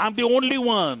you. I'm the only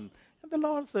one. And the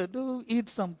Lord said, eat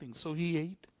something. So he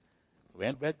ate.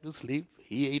 Went back to sleep.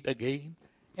 He ate again.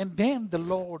 And then the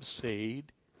Lord said,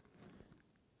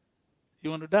 you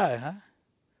want to die,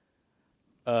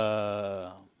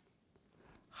 huh?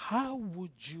 How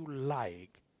would you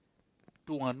like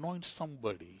to anoint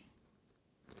somebody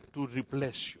to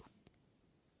replace you?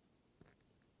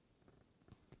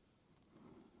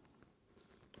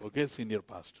 Okay, senior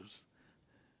pastors.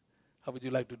 How would you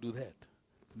like to do that?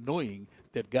 Knowing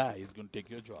that guy is going to take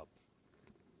your job.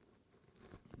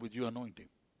 Would you anoint him?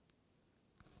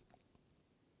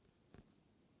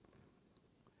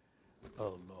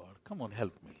 Oh, Lord, come on,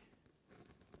 help me.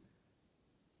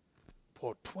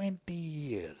 For 20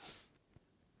 years,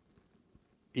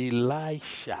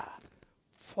 Elisha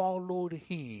followed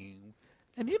him.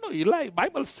 And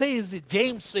Bible says,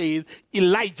 James says,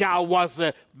 Elijah was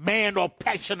a man of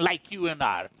passion like you and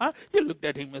I. Huh? He looked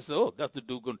at him and said, oh, that's the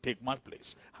dude going to take my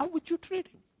place. How would you treat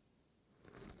him?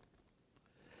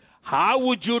 How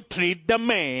would you treat the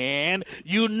man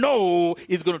you know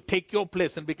is going to take your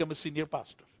place and become a senior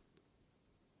pastor?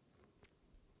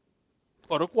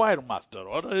 Or a choir master,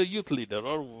 or a youth leader,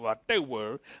 or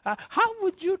whatever. How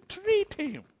would you treat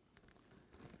him?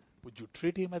 Would you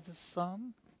treat him as a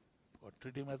son or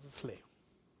treat him as a slave?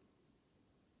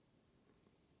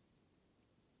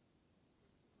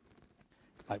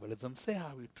 The Bible doesn't say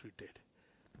how he treated.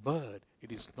 But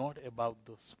it is not about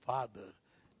this father.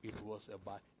 It was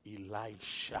about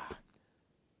Elisha.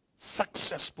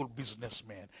 Successful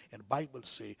businessman. And the Bible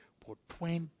says for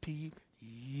 20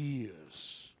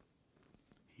 years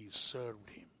he served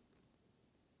him.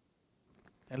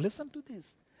 And listen to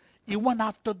this. Even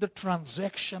after the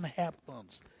transaction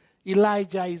happens,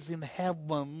 Elijah is in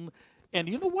heaven. And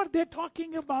you know what they're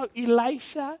talking about?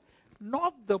 Elisha?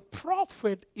 Not the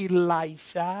prophet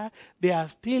Elisha. They are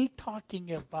still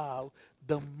talking about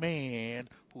the man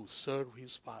who served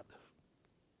his father.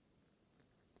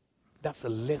 That's a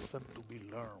lesson to be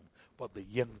learned for the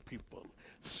young people.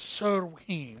 Serve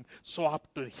him so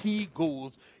after he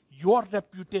goes, your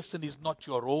reputation is not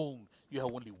your own. You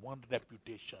have only one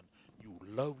reputation. You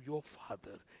love your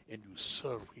father and you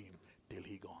serve him till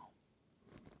he gone.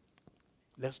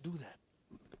 Let's do that.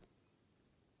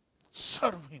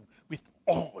 Serve him with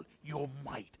all your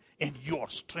might and your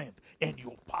strength and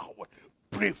your power.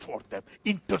 Pray for them.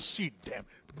 Intercede them.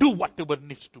 Do whatever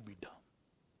needs to be done.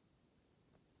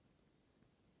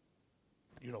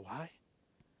 You know why?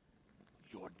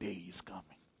 Your day is coming.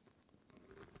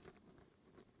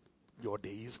 Your day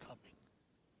is coming.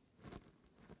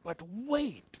 But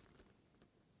wait.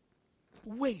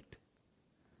 Wait.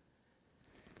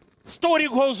 Story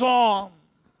goes on.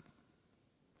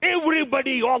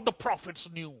 Everybody, all the prophets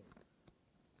knew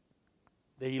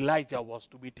that Elijah was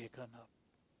to be taken up.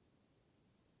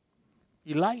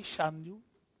 Elisha knew.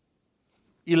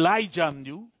 Elijah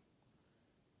knew.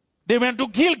 They went to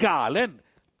Gilgal and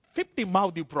 50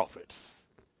 mouthy prophets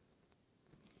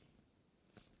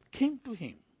came to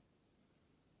him.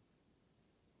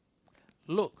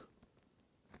 Look,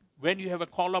 when you have a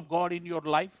call of God in your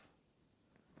life,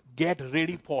 get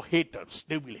ready for haters.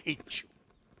 They will hate you.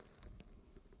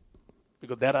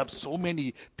 Because there are so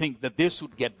many things that they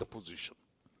should get the position.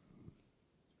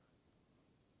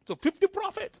 So 50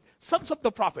 prophets, sons of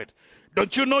the prophet.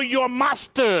 Don't you know your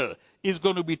master is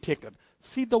going to be taken?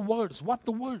 See the words. What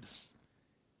the words?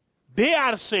 They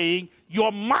are saying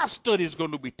your master is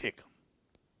going to be taken.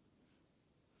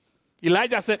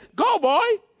 Elijah said, go boy.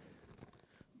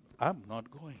 I'm not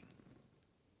going.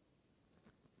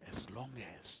 As long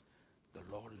as the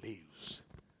Lord lives,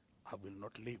 I will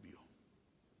not leave you.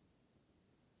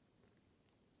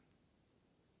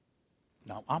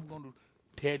 Now, I'm going to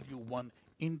tell you one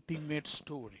intimate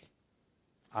story.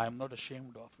 I am not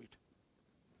ashamed of it.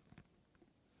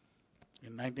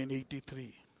 In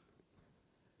 1983,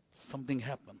 something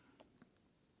happened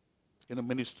in the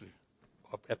ministry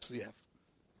of FCF.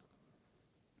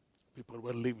 People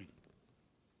were leaving.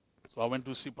 So I went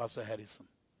to see Pastor Harrison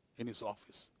in his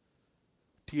office.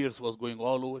 Tears was going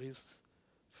all over his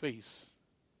face.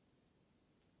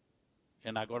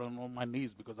 And I got on my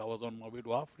knees because I was on my way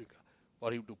to Africa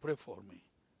for him to pray for me.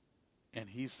 And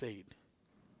he said,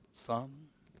 son,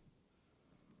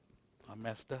 I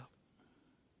messed up.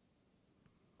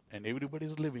 And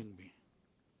everybody's leaving me.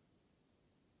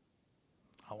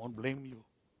 I won't blame you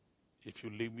if you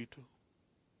leave me too.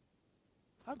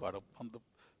 I got up on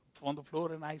the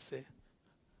floor and I said,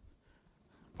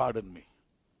 pardon me.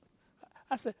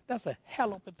 I said, that's a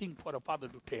hell of a thing for a father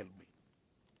to tell me.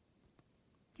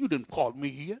 You didn't call me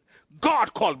here.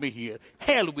 God called me here.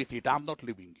 Hell with it. I'm not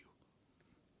leaving you.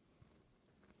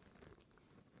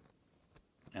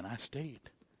 And I stayed.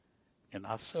 And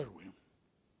I served him.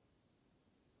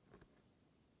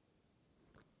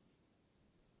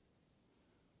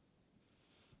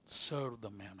 Serve the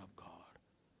man of God.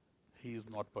 He is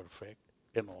not perfect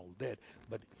and all that.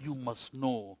 But you must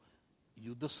know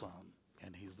you the son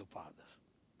and he's the father.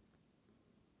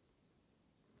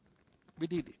 We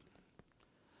did it.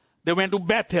 They went to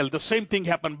Bethel, the same thing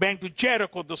happened. Went to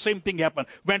Jericho, the same thing happened.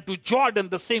 Went to Jordan,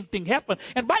 the same thing happened.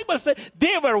 And Bible said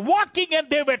they were walking and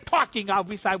they were talking. I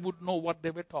wish I would know what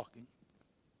they were talking.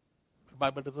 The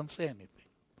Bible doesn't say anything.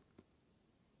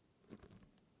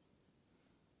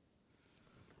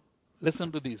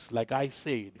 Listen to this. Like I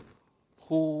said,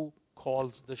 who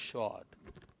calls the shot?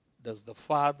 Does the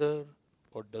Father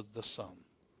or does the Son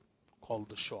call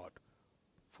the shot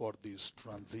for this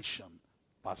transition,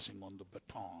 passing on the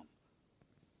baton?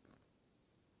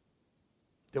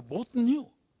 They both knew.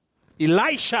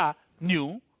 Elisha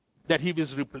knew that he will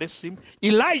replace him.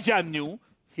 Elijah knew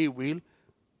he will.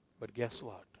 But guess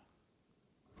what?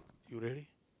 You ready?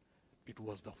 It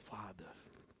was the Father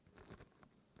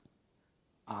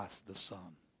asked the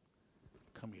Son,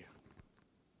 come here.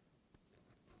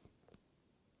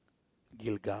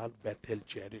 Gilgal, Bethel,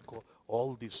 Jericho,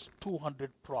 all these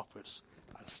 200 prophets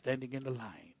are standing in a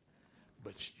line.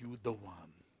 But you the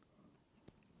one.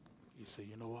 He said,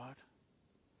 you know what?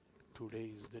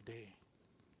 Today is the day.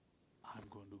 I'm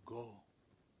going to go.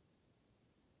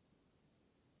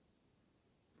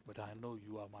 But I know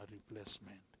you are my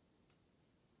replacement.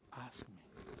 Ask me.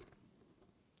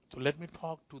 So let me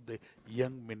talk to the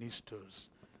young ministers.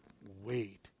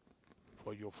 Wait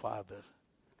for your father.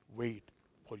 Wait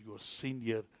for your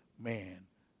senior man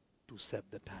to set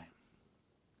the time.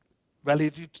 Well,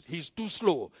 he's too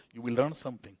slow. You will learn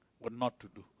something, what not to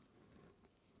do.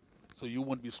 So you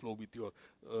won't be slow with your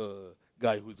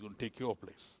guy who is going to take your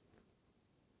place.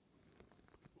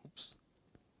 Oops.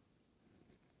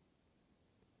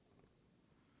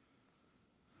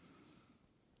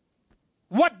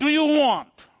 What do you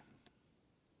want?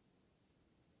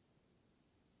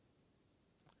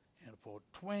 And for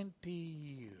 20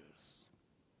 years,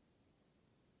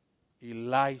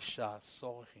 Elisha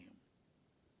saw him.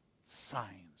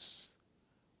 Signs,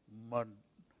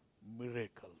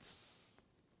 miracles,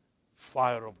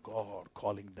 fire of God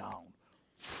calling down,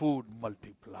 food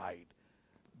multiplied,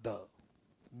 the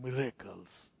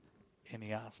miracles. And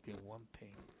he asked him one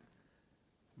thing,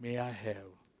 may I have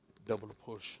double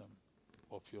portion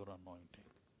of your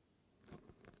anointing?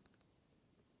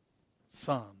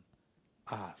 Son,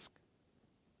 ask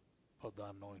for the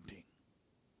anointing,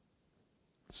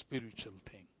 spiritual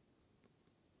thing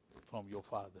from your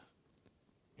father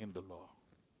in the law.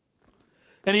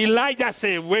 And Elijah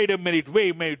said, wait a minute,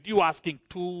 you asking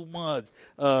too much.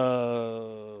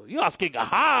 You're asking a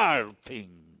hard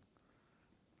thing.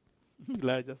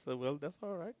 Elijah said, well, that's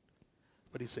all right.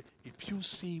 But he said, if you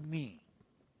see me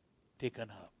taken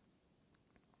up,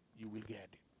 you will get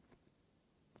it.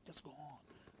 Just go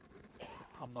on.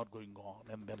 I'm not going on.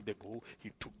 And then they go,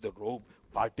 he took the robe,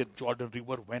 parted Jordan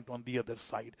River, went on the other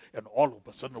side, and all of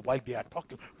a sudden, while they are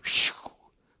talking,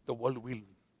 the whirlwind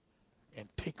and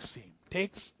takes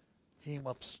him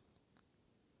up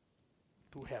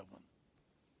to heaven.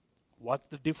 What's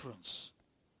the difference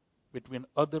between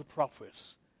other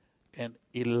prophets and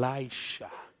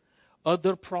Elisha?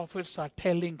 Other prophets are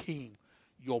telling him,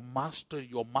 your master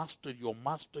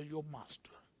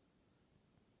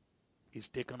is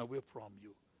taken away from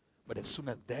you. But as soon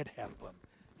as that happened,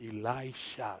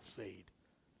 Elisha said,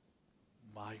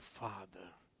 my father.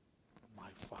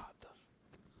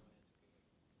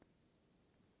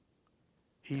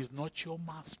 He is not your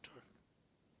master.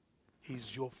 He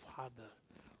is your father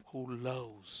who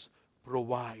loves,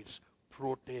 provides,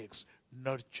 protects,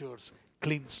 nurtures,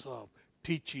 cleans up,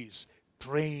 teaches,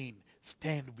 trains,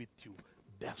 stand with you.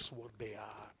 That's what they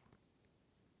are.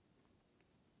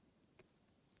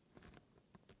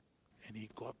 And he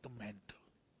got the mantle,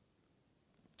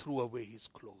 threw away his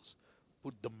clothes,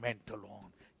 put the mantle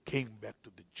on, came back to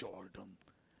the Jordan,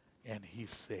 and he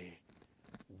said,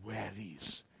 where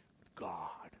is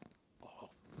God of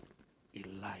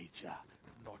Elijah,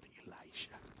 not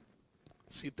Elisha?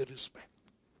 See the respect.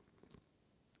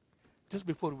 Just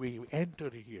before we enter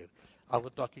here, I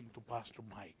was talking to Pastor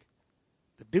Mike.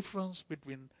 The difference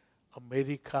between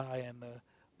America and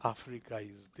Africa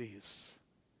is this.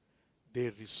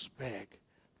 They respect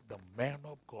the man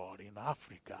of God in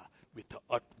Africa with the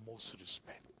utmost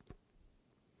respect.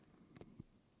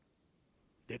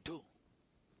 They do.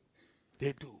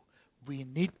 We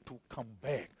need to come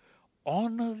back.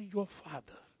 Honor your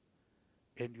father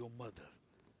and your mother.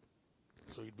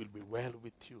 So it will be well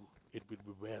with you. It will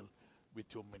be well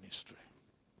with your ministry.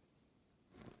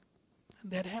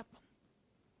 And that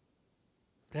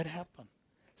happened.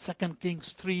 2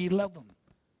 Kings 3:11.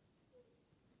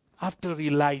 After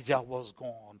Elijah was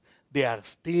gone, they are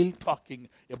still talking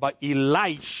about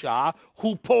Elisha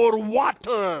who poured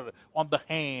water on the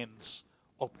hands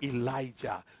of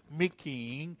Elijah,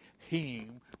 making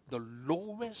him the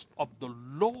lowest of the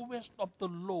lowest of the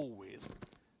lowest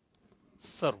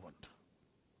servant.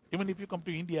 Even if you come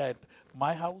to India at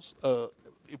my house,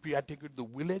 if you take it to the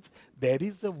village, there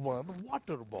is a one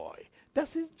water boy.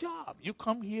 That's his job. You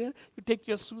come here, you take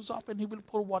your shoes off, and he will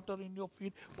pour water in your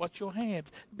feet, wash your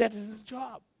hands. That is his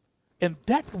job. And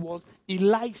that was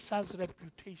Elisha's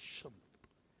reputation.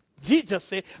 Jesus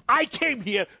said, I came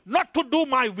here not to do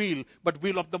my will, but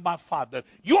will of my Father.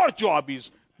 Your job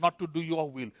is not to do your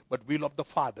will, but will of the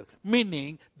Father.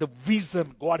 Meaning the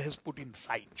vision God has put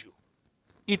inside you.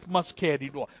 It must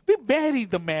carry on. We bury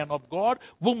the man of God,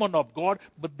 woman of God,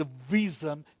 but the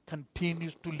vision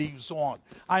continues to live on.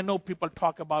 I know people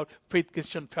talk about Faith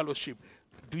Christian Fellowship.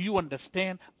 Do you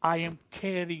understand? I am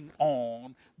carrying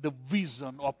on the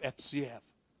vision of FCF.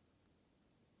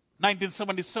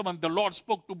 1977, the Lord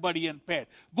spoke to Buddy and Pat.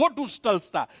 Go to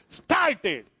Tulsa. Start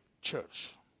a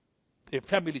church, a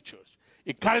family church,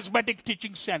 a charismatic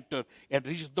teaching center, and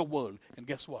reach the world. And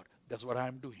guess what? That's what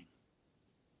I'm doing.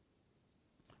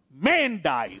 Man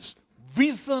dies.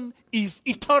 Vision is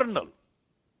eternal.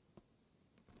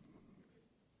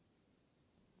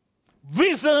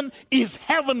 Vision is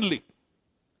heavenly.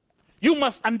 You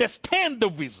must understand the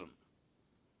vision.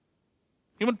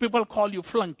 Even people call you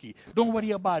flunky. Don't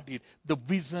worry about it. The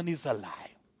vision is alive.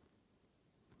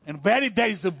 And where there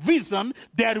is a vision,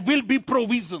 there will be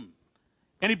provision.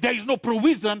 And if there is no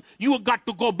provision, you have got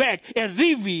to go back and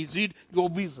revisit your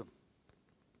vision.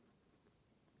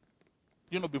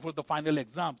 You know, before the final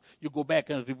exams, you go back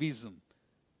and revision.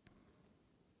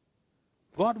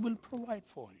 God will provide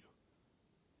for you.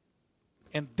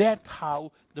 And that's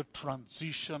how the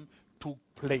transition took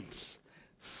place.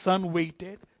 Son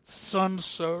waited. Son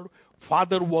served.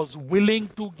 Father was willing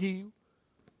to give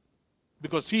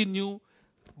because he knew,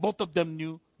 both of them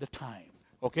knew the time.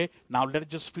 Okay, now let's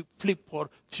just flip for a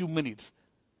few minutes.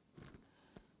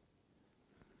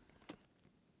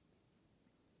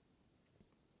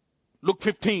 Luke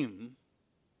 15,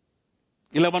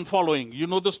 11 following. You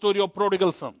know the story of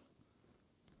prodigal son.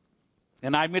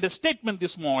 And I made a statement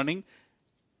this morning,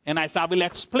 and I said I will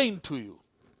explain to you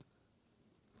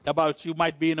about you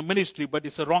might be in a ministry, but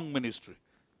it's a wrong ministry.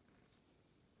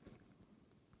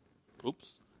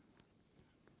 Oops.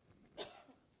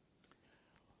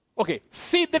 Okay,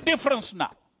 see the difference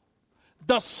now.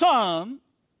 The son,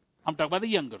 I'm talking about the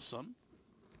younger son,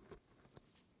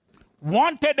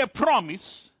 wanted a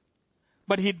promise,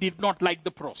 but he did not like the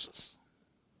process.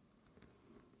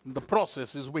 The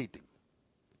process is waiting.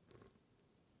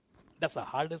 That's the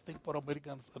hardest thing for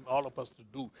Americans and all of us to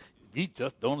do. We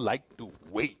just don't like to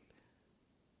wait.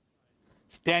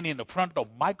 Stand in the front of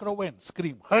microwave and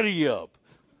scream, hurry up.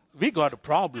 We got a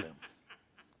problem.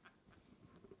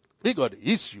 We got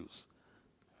issues.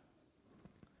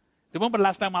 Remember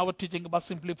last time I was teaching about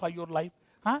simplify your life?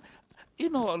 Huh? You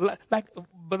know, like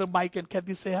Brother Mike and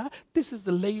Kathy say, this is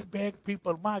the laid-back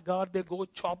people. My God, they go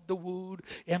chop the wood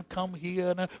and come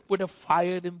here and put a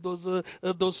fire in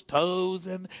those stoves,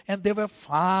 and they were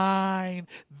fine.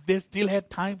 They still had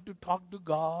time to talk to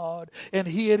God. And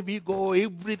here we go.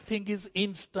 Everything is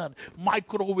instant.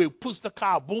 Microwave, push the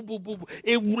car, boom, boom, boom,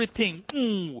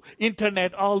 everything.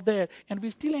 Internet, all there. And we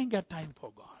still ain't got time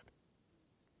for God.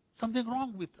 Something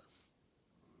wrong with us.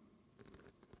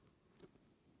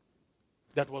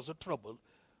 That was the trouble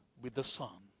with the son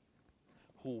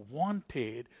who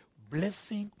wanted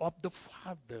blessing of the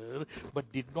father but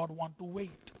did not want to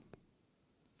wait.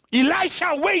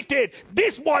 Elisha waited.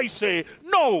 This boy said,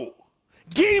 no,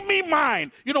 give me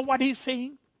mine. You know what he's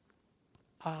saying?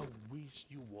 I wish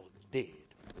you were dead.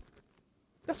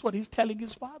 That's what he's telling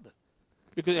his father.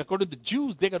 Because according to the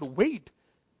Jews, they got to wait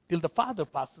till the father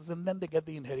passes and then they get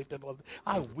the inheritance.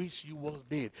 I wish you was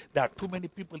dead. There are too many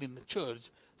people in the church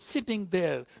sitting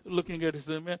there looking at his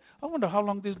man. I wonder how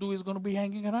long this dude is going to be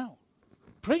hanging around,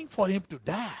 praying for him to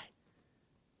die.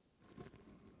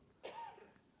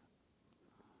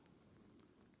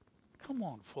 Come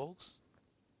on, folks.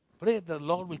 Pray the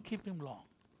Lord will keep him long.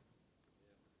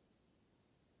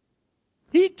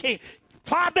 He came.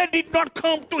 Father did not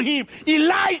come to him.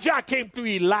 Elijah came to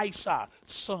Elisha.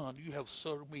 Son, you have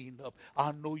served me enough.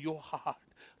 I know your heart.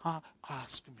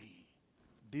 Ask me.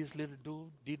 This little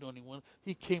dude did only one.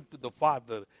 He came to the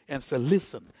father and said,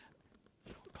 listen.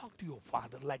 You don't talk to your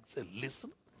father like, say,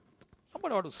 listen.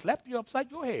 Somebody ought to slap you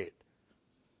upside your head.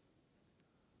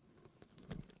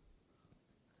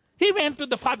 He went to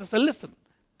the father and said, listen.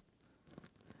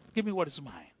 Give me what is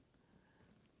mine.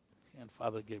 And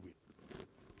father gave it.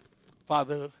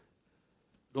 Father,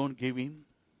 don't give in.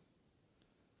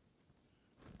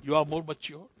 You are more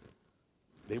mature.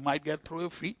 They might get through your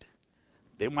feet.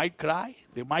 They might cry.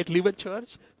 They might leave a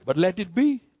church. But let it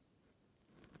be.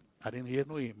 I didn't hear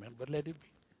no amen, but let it be.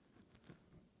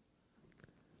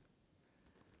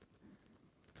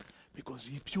 Because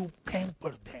if you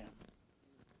pamper them,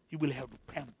 you will have to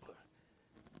pamper.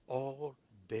 All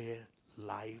their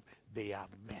life, they are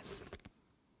messy.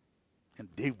 and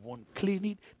they won't clean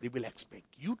it. They will expect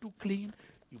you to clean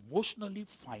emotionally,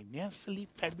 financially,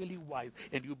 family-wise,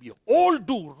 and you'll be all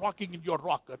do rocking in your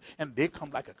rocker, and they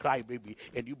come like a crybaby,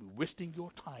 and you'll be wasting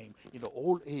your time in the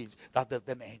old age rather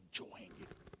than enjoying it.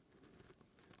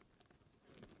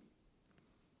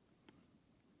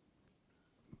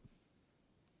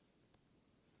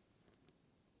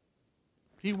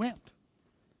 He went.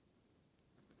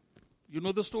 You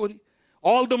know the story?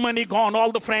 All the money gone,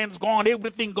 all the friends gone,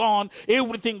 everything gone,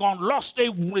 lost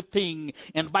everything.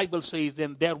 And Bible says,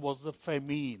 then there was a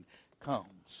famine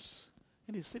comes.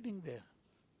 And he's sitting there.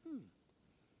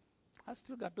 I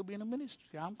still got to be in a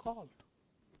ministry. I'm called.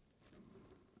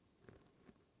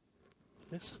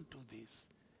 Listen to this.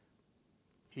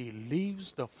 He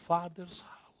leaves the Father's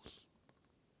house.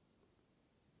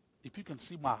 If you can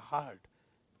see my heart,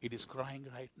 it is crying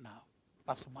right now.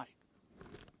 Pastor Mike.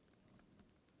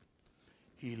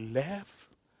 He left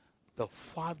the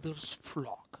Father's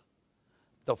flock,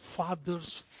 the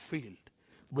Father's field,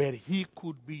 where he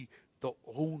could be the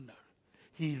owner.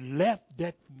 He left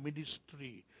that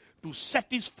ministry to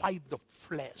satisfy the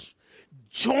flesh,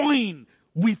 join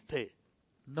with a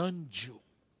non-Jew.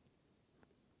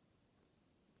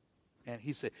 And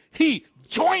he said, he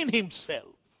joined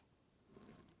himself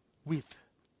with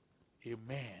a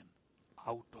man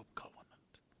out of covenant.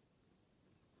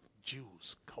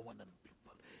 Jews, covenant people.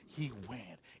 He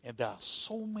went. And there are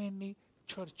so many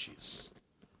churches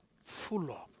full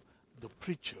of the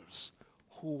preachers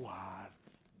who are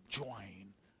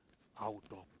joined out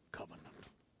of covenant.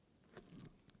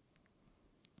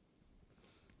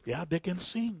 Yeah, they can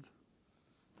sing.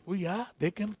 Oh yeah,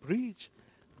 they can preach.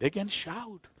 They can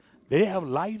shout. They have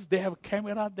lights, they have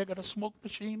camera, they got a smoke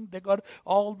machine, they got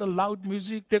all the loud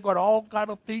music, they got all kind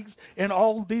of things, and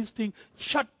all these things.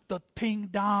 Shut the thing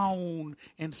down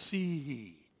and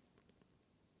see.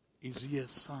 Is he a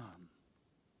son?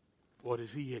 Or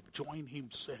is he a join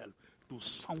himself to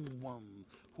someone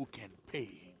who can pay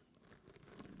him?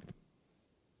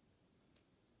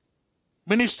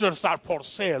 Ministers are for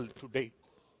sale today.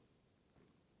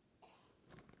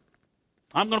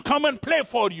 I'm going to come and play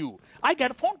for you. I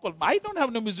get a phone call. I don't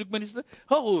have no music minister.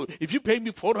 Oh, if you pay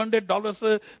me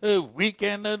 $400 a week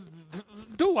and I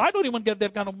don't even get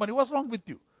that kind of money. What's wrong with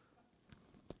you?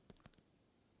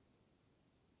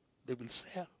 They will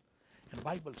sell. And the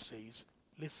Bible says,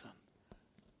 listen,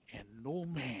 and no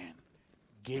man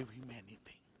gave him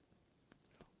anything.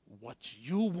 What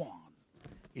you want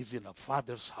is in a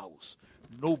Father's house.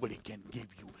 Nobody can give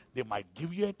you. They might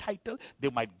give you a title. They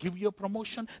might give you a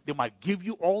promotion. They might give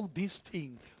you all these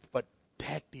things. But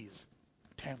that is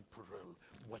temporal.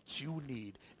 What you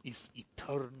need is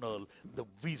eternal. The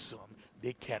vision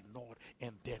they cannot.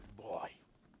 And that boy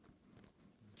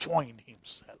joined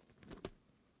himself.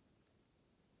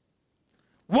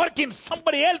 Work in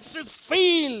somebody else's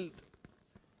field.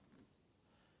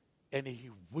 And he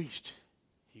wished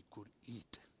he could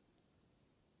eat.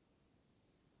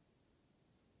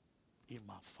 In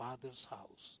my Father's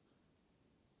house,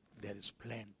 there is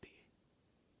plenty.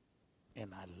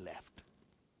 And I left.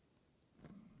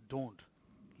 Don't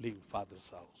leave Father's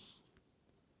house.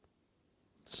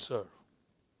 Serve.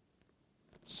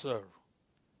 Serve.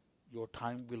 Your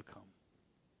time will come.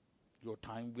 Your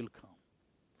time will come.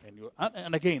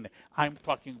 And again, I'm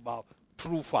talking about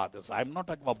true fathers. I'm not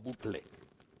talking about bootleg.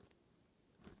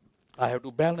 I have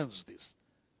to balance this.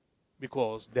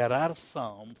 Because there are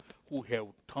some who have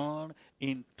turned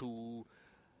into,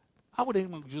 I wouldn't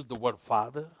even use the word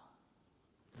father.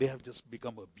 They have just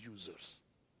become abusers,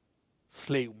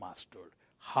 slave masters,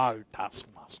 hard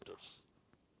taskmasters.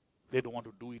 They don't want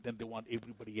to do it and they want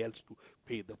everybody else to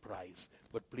pay the price.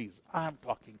 But please, I'm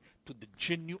talking to the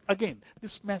genuine. Again,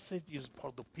 this message is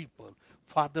for the people.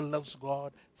 Father loves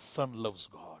God, son loves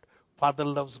God. Father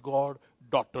loves God,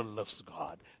 daughter loves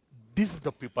God. This is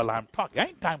the people I'm talking. I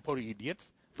ain't time for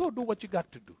idiots. Go do what you got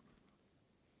to do.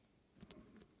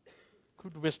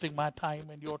 Quit wasting my time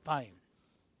and your time.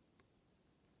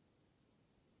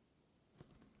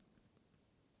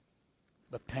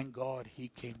 But thank God he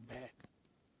came back.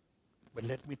 But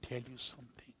let me tell you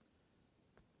something.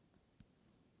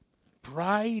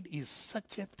 Pride is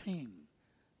such a thing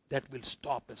that will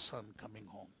stop a son coming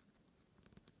home.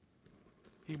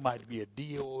 He might be a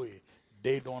DOA,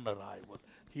 dead on arrival.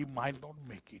 He might not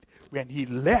make it. When he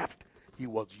left, he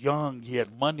was young, he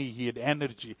had money, he had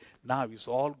energy. Now it's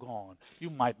all gone. You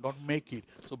might not make it.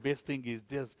 So best thing is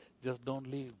just don't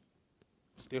leave.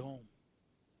 Stay home.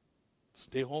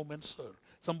 Stay home and serve.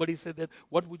 Somebody said that,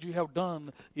 what would you have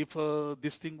done if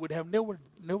this thing would have never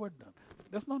done?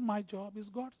 That's not my job, it's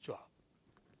God's job.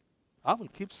 I will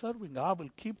keep serving. I will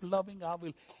keep loving. I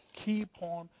will keep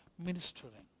on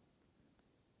ministering.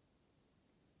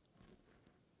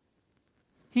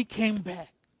 He came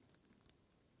back.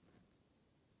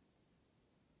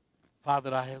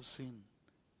 Father, I have sinned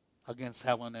against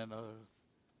heaven and earth,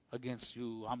 against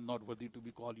you. I'm not worthy to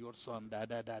be called your son. Da,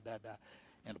 da, da, da, da.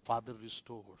 And Father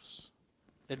restores.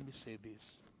 Let me say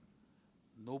this.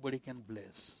 Nobody can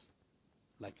bless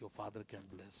like your Father can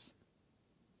bless.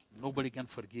 Nobody can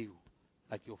forgive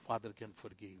like your Father can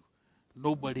forgive.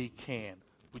 Nobody can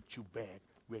put you back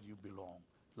where you belong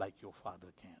like your Father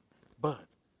can. But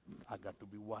I got to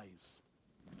be wise.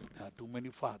 There are too many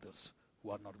fathers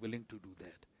who are not willing to do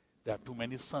that. There are too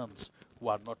many sons who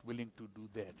are not willing to do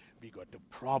that. We got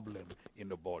a problem in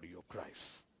the body of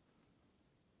Christ.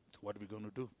 So what are we going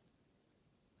to do?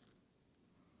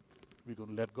 We're going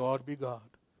to let God be God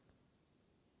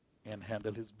and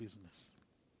handle his business.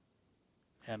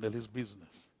 Handle his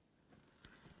business.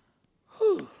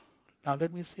 Whew. Now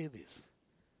let me say this.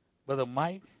 Brother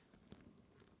Mike,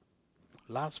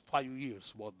 last 5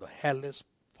 years was the hellest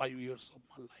 5 years of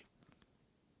my life.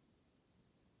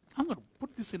 I'm going to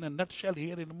put this in a nutshell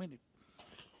here in a minute.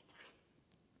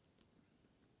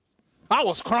 I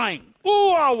was crying.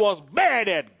 Oh, I was mad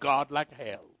at God like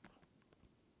hell.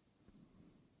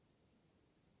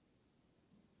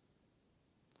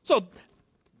 So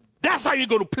that's how you're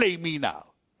going to play me now.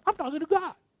 I'm talking to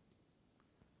God.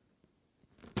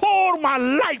 Pour my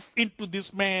life into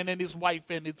this man and his wife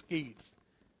and his kids.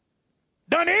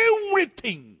 Done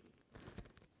everything.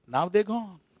 Now they're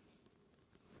gone.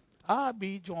 I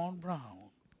be John Brown.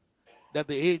 At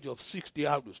the age of 60,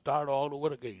 I have to start all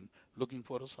over again looking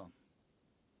for a son.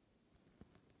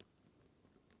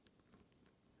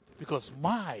 Because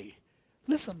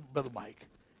listen, Brother Mike,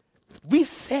 we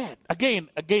said, again,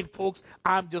 folks,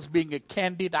 I'm just being a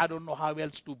candid. I don't know how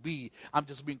else to be. I'm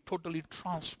just being totally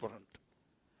transparent.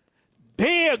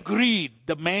 They agreed,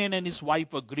 the man and his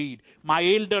wife agreed. My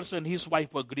elders and his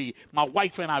wife agreed. My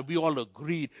wife and I, we all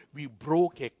agreed. We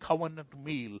broke a covenant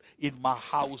meal in my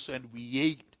house and we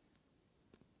ate.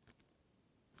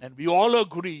 And we all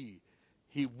agree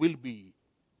he will be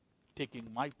taking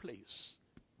my place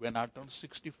when I turn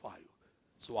 65.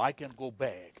 So I can go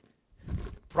back,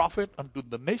 prophet unto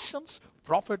the nations,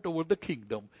 prophet over the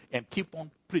kingdom, and keep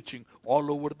on preaching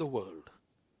all over the world.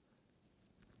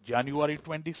 January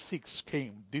 26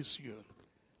 came this year.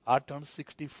 I turned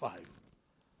 65.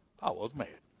 I was mad.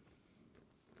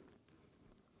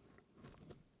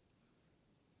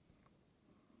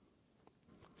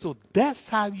 So that's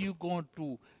how you're going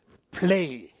to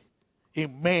play a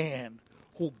man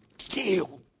who gave.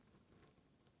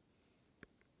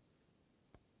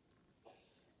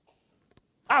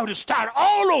 I would start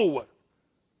all over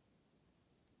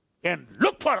and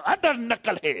look for other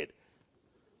knucklehead.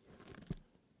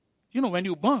 You know, when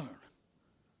you burn.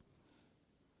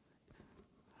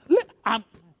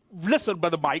 Listen,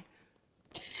 Brother Mike.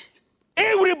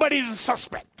 Everybody is a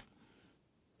suspect.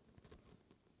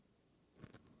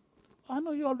 I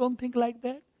know you all don't think like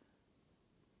that.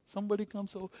 Somebody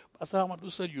comes, so Pastor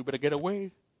Amadou said, you better get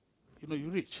away. You know,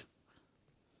 you're rich.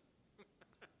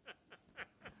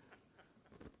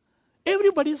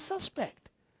 Everybody is suspect.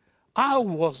 I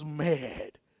was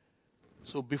mad.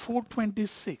 So before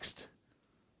 26th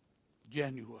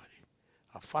January,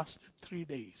 I fasted 3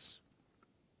 days.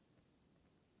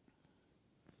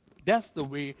 That's the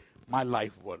way my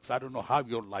life works. I don't know how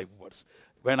your life works.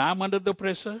 When I'm under the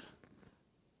pressure,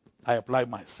 I apply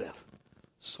myself.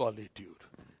 Solitude,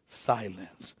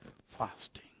 silence,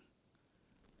 fasting.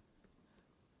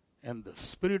 And the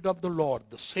Spirit of the Lord,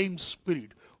 the same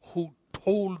Spirit who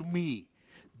told me,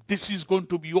 this is going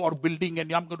to be your building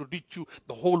and I'm going to teach you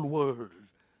the whole world.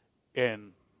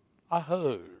 And I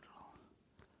heard.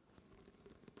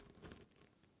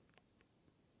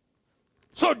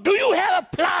 So do you have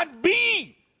a plan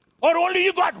B? Or only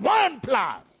you got one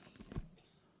plan?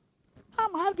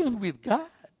 I'm arguing with God.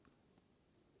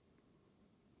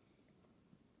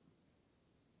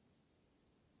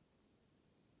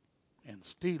 And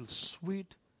still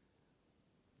sweet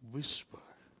whisper.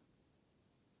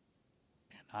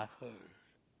 And I heard,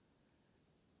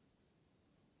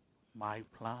 my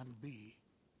plan B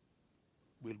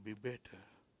will be better.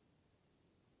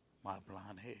 My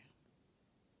plan A.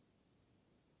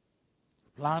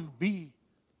 Plan B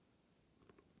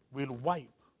will wipe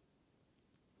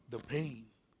the pain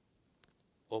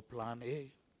of plan A.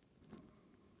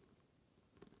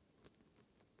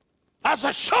 I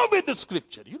said, show me the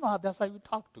scripture. You know, that's how you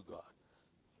talk to God.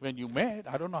 When you're mad,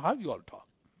 I don't know how you all talk.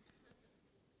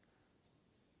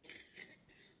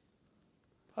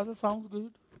 I said, sounds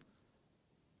good.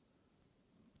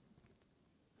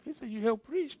 He said, you have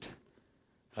preached.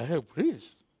 I have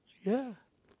preached. Yeah.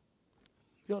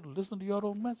 You ought to listen to your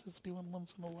own message even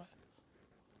once in a while.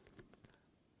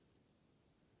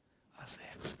 I say,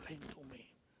 explain to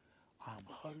me. I'm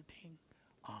hurting.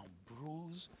 I'm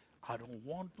bruised. I don't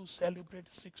want to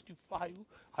celebrate 65.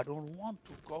 I don't want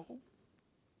to go.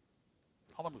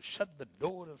 I want to shut the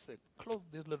door and say, close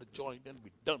this little joint and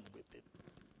be done with it.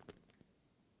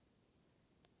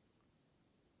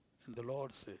 And the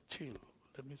Lord said, chill,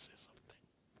 let me say something.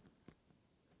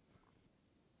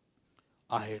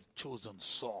 I had chosen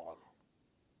Saul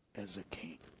as a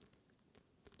king.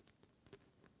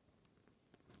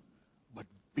 But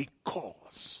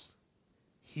because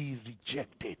he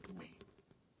rejected me,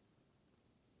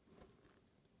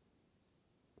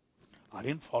 I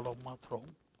didn't follow my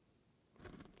throne.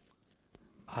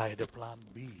 I had a plan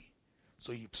B.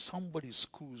 So if somebody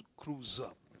screws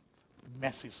up,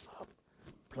 messes up,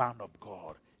 plan of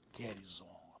God carries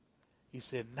on. He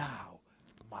said, now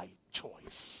my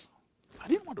choice. I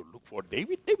didn't want to look for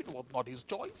David. David was not his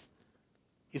choice.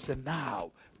 He said,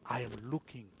 now I am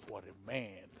looking for a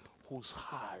man whose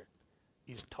heart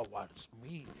is towards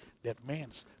me. That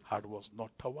man's heart was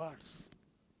not towards.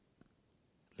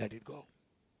 Let it go.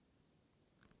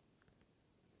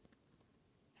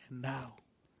 And now,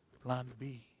 plan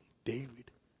B, David.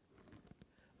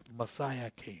 Messiah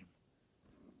came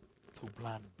through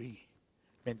plan B.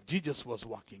 When Jesus was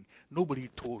walking, nobody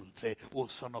told, say, oh,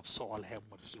 son of Saul, have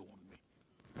mercy on me.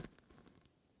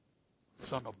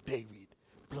 Son of David,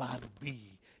 plan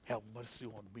B, have mercy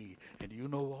on me. And you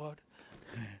know what?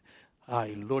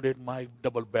 I loaded my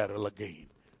double barrel again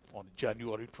on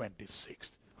January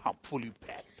 26th. I'm fully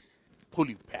packed.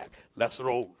 Fully packed. Let's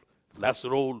roll. Let's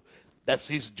roll. That's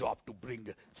his job, to bring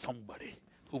somebody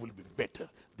who will be better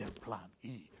than plan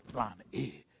E, plan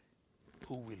A,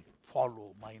 who will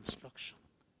follow my instruction.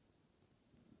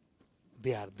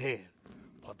 They are there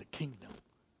for the kingdom,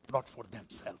 not for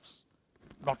themselves,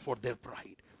 not for their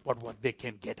pride, but what they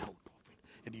can get out of it.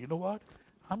 And you know what?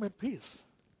 I'm at peace.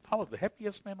 I was the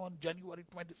happiest man on January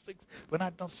 26th when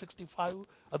I turned 65.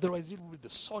 Otherwise, it would be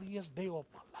the sorriest day of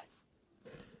my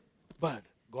life. But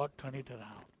God turned it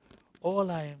around.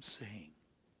 All I am saying,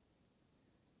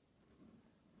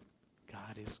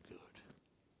 God is good.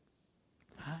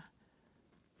 Huh?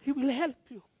 He will help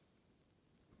you.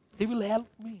 He will help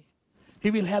me. He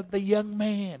will help the young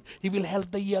man. He will help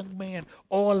the young man.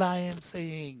 All I am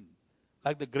saying,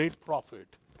 like the great prophet,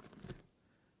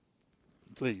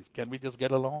 please, can we just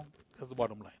get along? That's the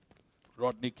bottom line.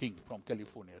 Rodney King from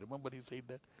California. Remember he said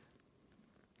that?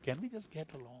 Can we just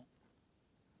get along?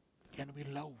 Can we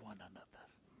love one another?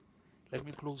 Let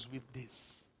me close with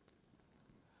this.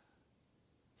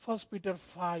 1 Peter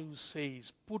 5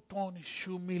 says, put on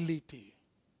humility.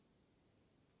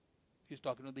 He's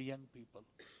talking to the young people.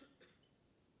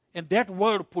 And that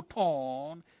word put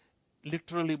on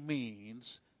literally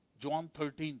means, John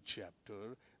 13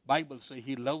 chapter, Bible says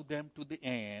he loved them to the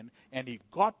end, and he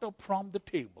got up from the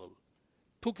table,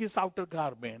 took his outer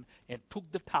garment, and took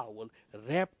the towel,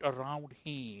 wrapped around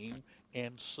him,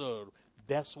 and served.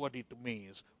 That's what it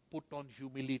means. Put on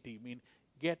humility. I mean,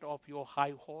 get off your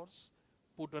high horse,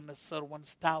 put on a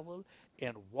servant's towel,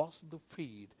 and wash the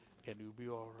feet, and you'll be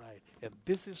all right. And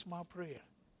this is my prayer.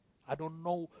 I don't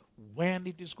know when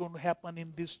it is going to happen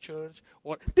in this church,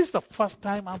 or this is the first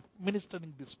time I'm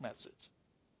ministering this message.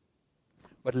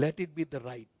 But let it be the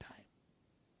right time.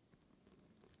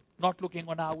 Not looking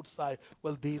on the outside,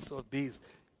 well, this or this.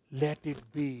 Let it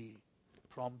be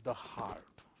from the heart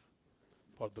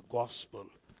for the gospel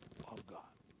of God.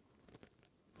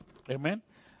 Amen?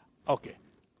 Okay.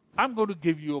 I'm going to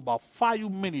give you about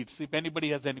 5 minutes if anybody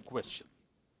has any question.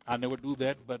 I never do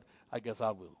that, but I guess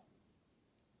I will.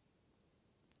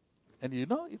 And you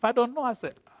know, if I don't know, I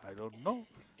say, I don't know.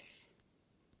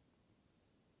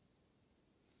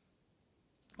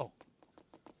 Oh,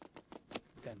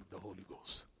 thank the Holy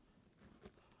Ghost.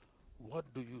 What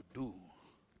do you do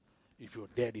if your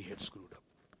daddy had screwed up?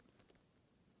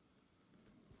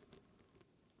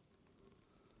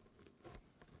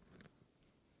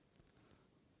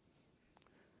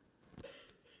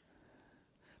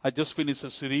 I just finished a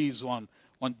series on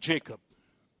Jacob.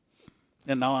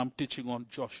 And now I'm teaching on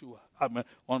Joshua.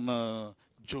 On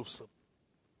Joseph.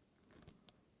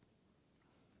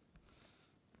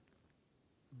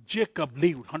 Jacob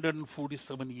lived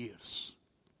 147 years.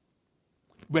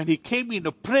 When he came in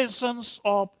the presence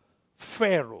of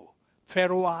Pharaoh,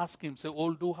 Pharaoh asked him, say,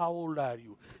 how old are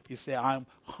you? He said, I'm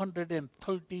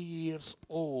 130 years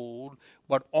old,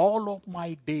 but all of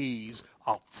my days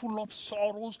are full of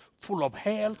sorrows, full of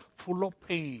hell, full of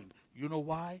pain. You know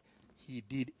why? He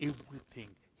did everything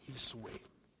his way.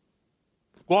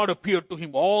 God appeared to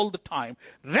him all the time,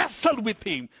 wrestled with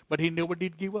him, but he never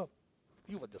did give up.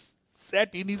 He was just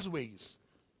set in his ways.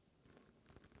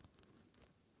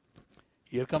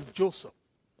 Here comes Joseph.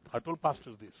 I told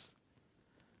Pastor this.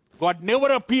 God never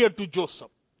appeared to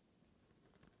Joseph.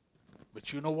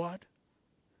 But you know what?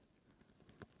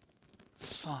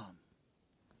 Son,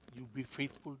 you be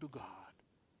faithful to God.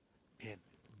 And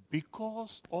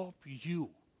because of you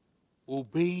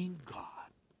obeying God,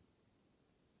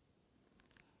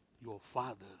 your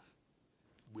father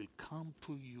will come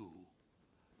to you,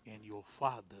 and your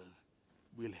father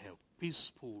will have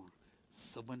peaceful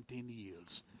 17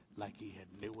 years like he had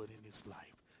never in his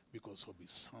life because of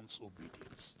his son's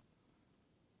obedience.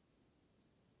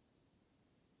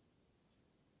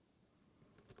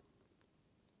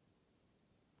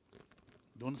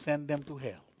 Don't send them to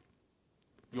hell,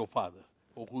 your father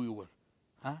or whoever.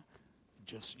 Huh?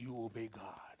 Just you obey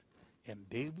God, and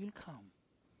they will come.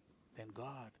 Then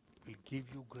God will give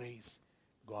you grace.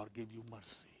 God give you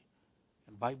mercy.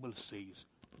 And Bible says,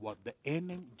 what the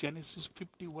enemy, Genesis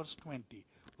 50 verse 20,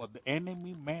 what the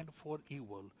enemy meant for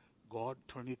evil, God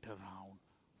turned it around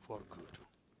for good.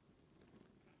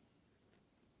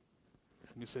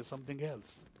 Let me say something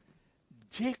else.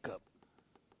 Jacob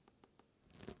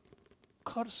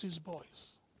cursed his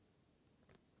boys,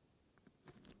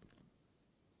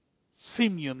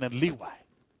 Simeon and Levi,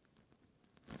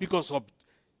 because of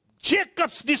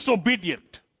Jacob's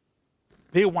disobedience.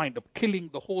 They wind up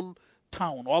killing the whole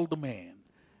town, all the men.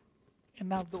 And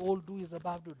now the old dude is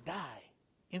about to die.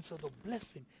 Instead of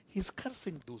blessing, he's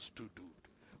cursing those two dudes.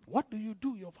 What do?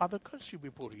 Your father cursed you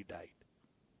before he died.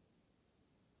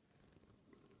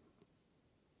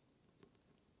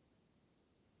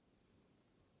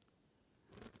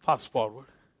 Fast forward.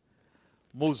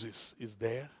 Moses is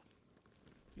there.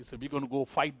 He said, we're going to go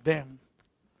fight them.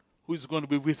 Who is going to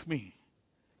be with me?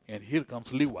 And here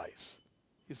comes Levi's.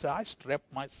 He said, I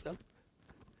strapped myself.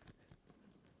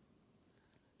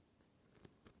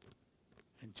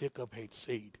 And Jacob had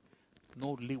said,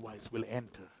 no Levites will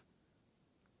enter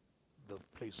the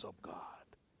place of God.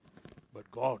 But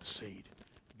God said,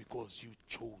 because you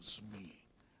chose me,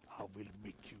 I will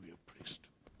make you a priest.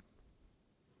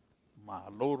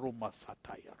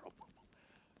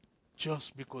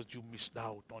 Just because you missed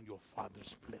out on your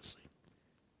father's blessing,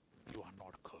 you are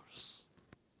not cursed.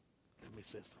 Let me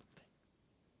say something.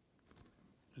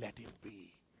 Let it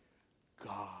be.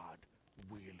 God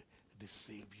will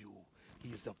receive you. He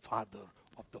is the father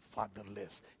of the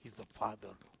fatherless. He's the father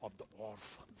of the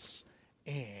orphans.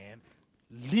 And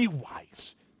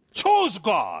Levites chose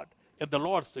God. And the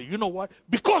Lord said, you know what?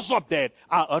 Because of that,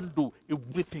 I undo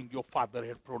everything your father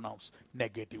had pronounced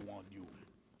negative on you.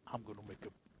 I'm going to make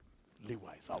a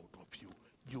Levites out of you.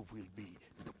 You will be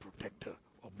the protector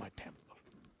of my temple.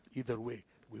 Either way,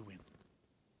 we win.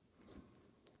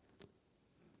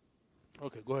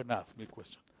 Okay, go ahead and ask me a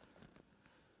question.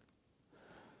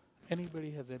 Anybody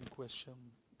has any question?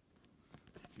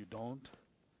 If you don't,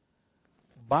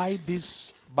 buy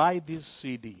this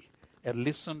CD and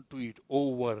listen to it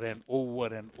over and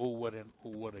over and over and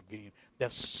over again.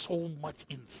 There's so much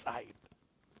inside.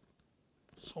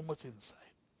 So much inside.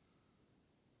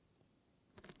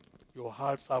 Your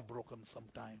hearts are broken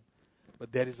sometimes,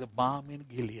 but there is a balm in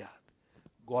Gilead.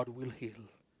 God will heal.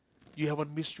 You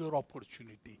haven't missed your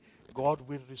opportunity. God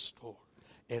will restore.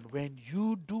 And when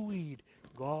you do it,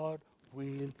 God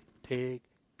will take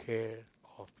care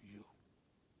of you.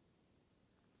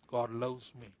 God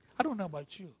loves me. I don't know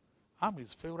about you. I'm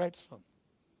his favorite son.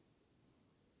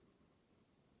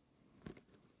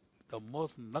 The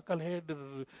most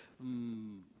knucklehead,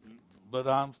 but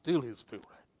I'm still his favorite.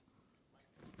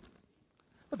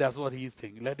 But that's what he's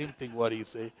thinking. Let him think what he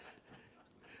say.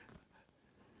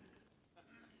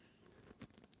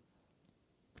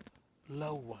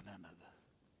 Love one another.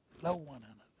 Love one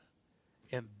another.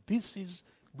 And this is,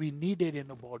 we need it in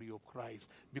the body of Christ.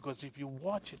 Because if you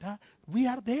watch it, we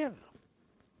are there.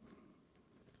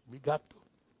 We got to.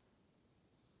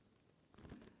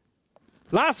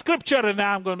 Last scripture, and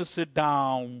now I'm going to sit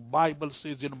down. Bible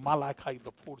says in Malachi,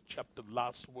 the 4th chapter,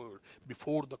 last word,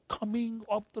 before the coming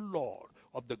of the Lord,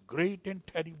 of the great and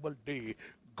terrible day,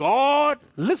 God,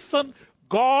 listen,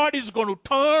 God is going to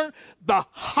turn the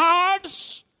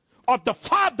hearts of the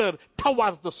father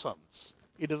towards the sons.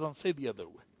 It doesn't say the other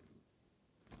way.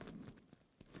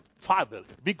 Father,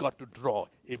 we got to draw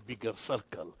a bigger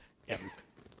circle and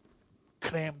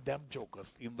cram them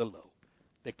jokers in the love.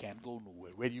 They can't go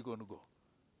nowhere. Where are you going to go?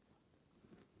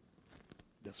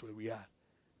 That's where we are.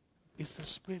 It's the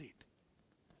Spirit.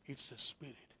 It's the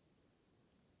Spirit.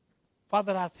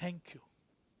 Father, I thank you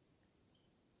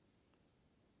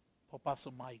for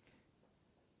Pastor Mike.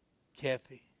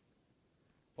 Kathy,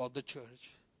 for the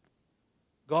church.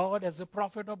 God, as a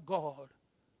prophet of God,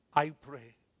 I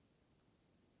pray,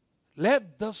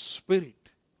 let the spirit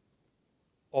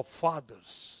of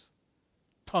fathers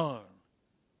turn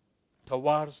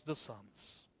towards the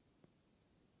sons,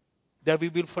 that we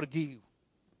will forgive,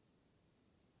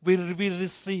 we will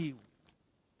receive,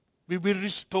 we will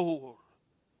restore,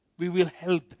 we will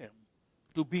help them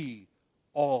to be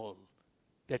all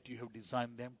that you have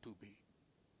designed them to be.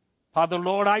 Father,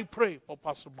 Lord, I pray for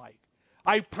Pastor Mike.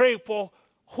 I pray for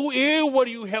whoever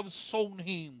you have sown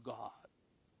him, God.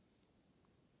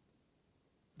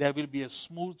 There will be a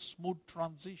smooth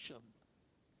transition.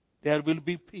 There will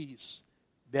be peace.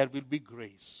 There will be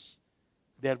grace.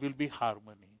 There will be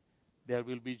harmony. There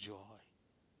will be joy.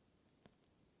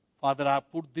 Father, I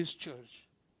put this church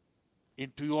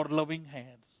into your loving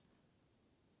hands.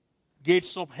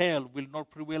 Gates of hell will not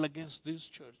prevail against this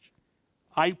church.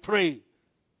 I pray,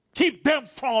 keep them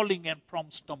falling and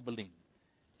from stumbling,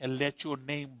 and let your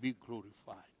name be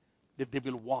glorified, that they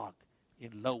will walk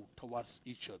in love towards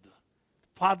each other.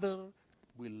 Father,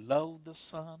 we love the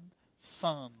Son.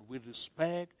 Son, we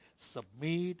respect,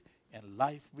 submit, and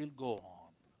life will go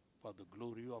on for the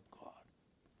glory of God.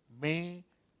 May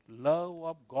love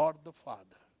of God the Father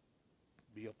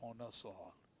be upon us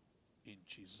all. In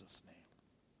Jesus' name.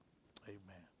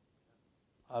 Amen.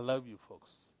 I love you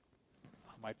folks.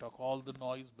 I might talk all the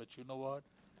noise, but you know what?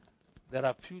 There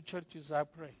are few churches I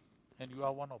pray, and you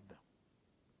are one of them.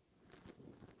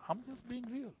 I'm just being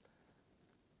real.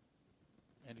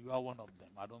 And you are one of them.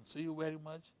 I don't see you very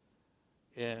much.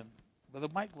 And Brother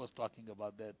Mike was talking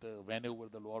about that. Whenever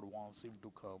the Lord wants him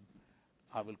to come,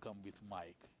 I will come with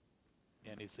Mike.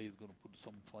 And he says he's going to put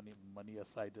some funny money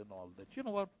aside and all that. You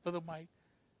know what, Brother Mike?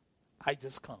 I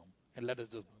just come and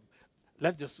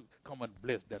let's just come and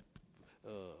bless that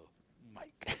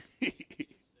Mike.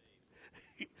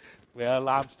 Well,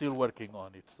 I'm still working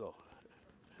on it, so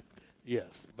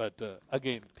yes. But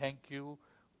again, thank you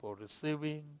for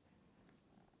receiving.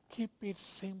 Keep it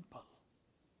simple.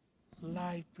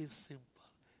 Life is simple.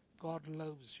 God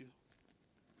loves you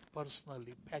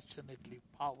personally, passionately,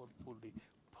 powerfully,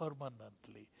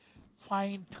 permanently.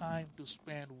 Find time to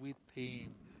spend with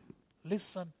Him.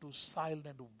 Listen to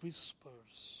silent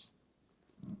whispers.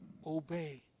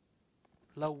 Obey.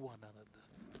 Love one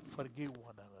another. Forgive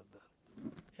one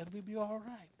another. And we'll be all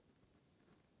right.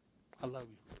 I love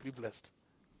you. Be blessed.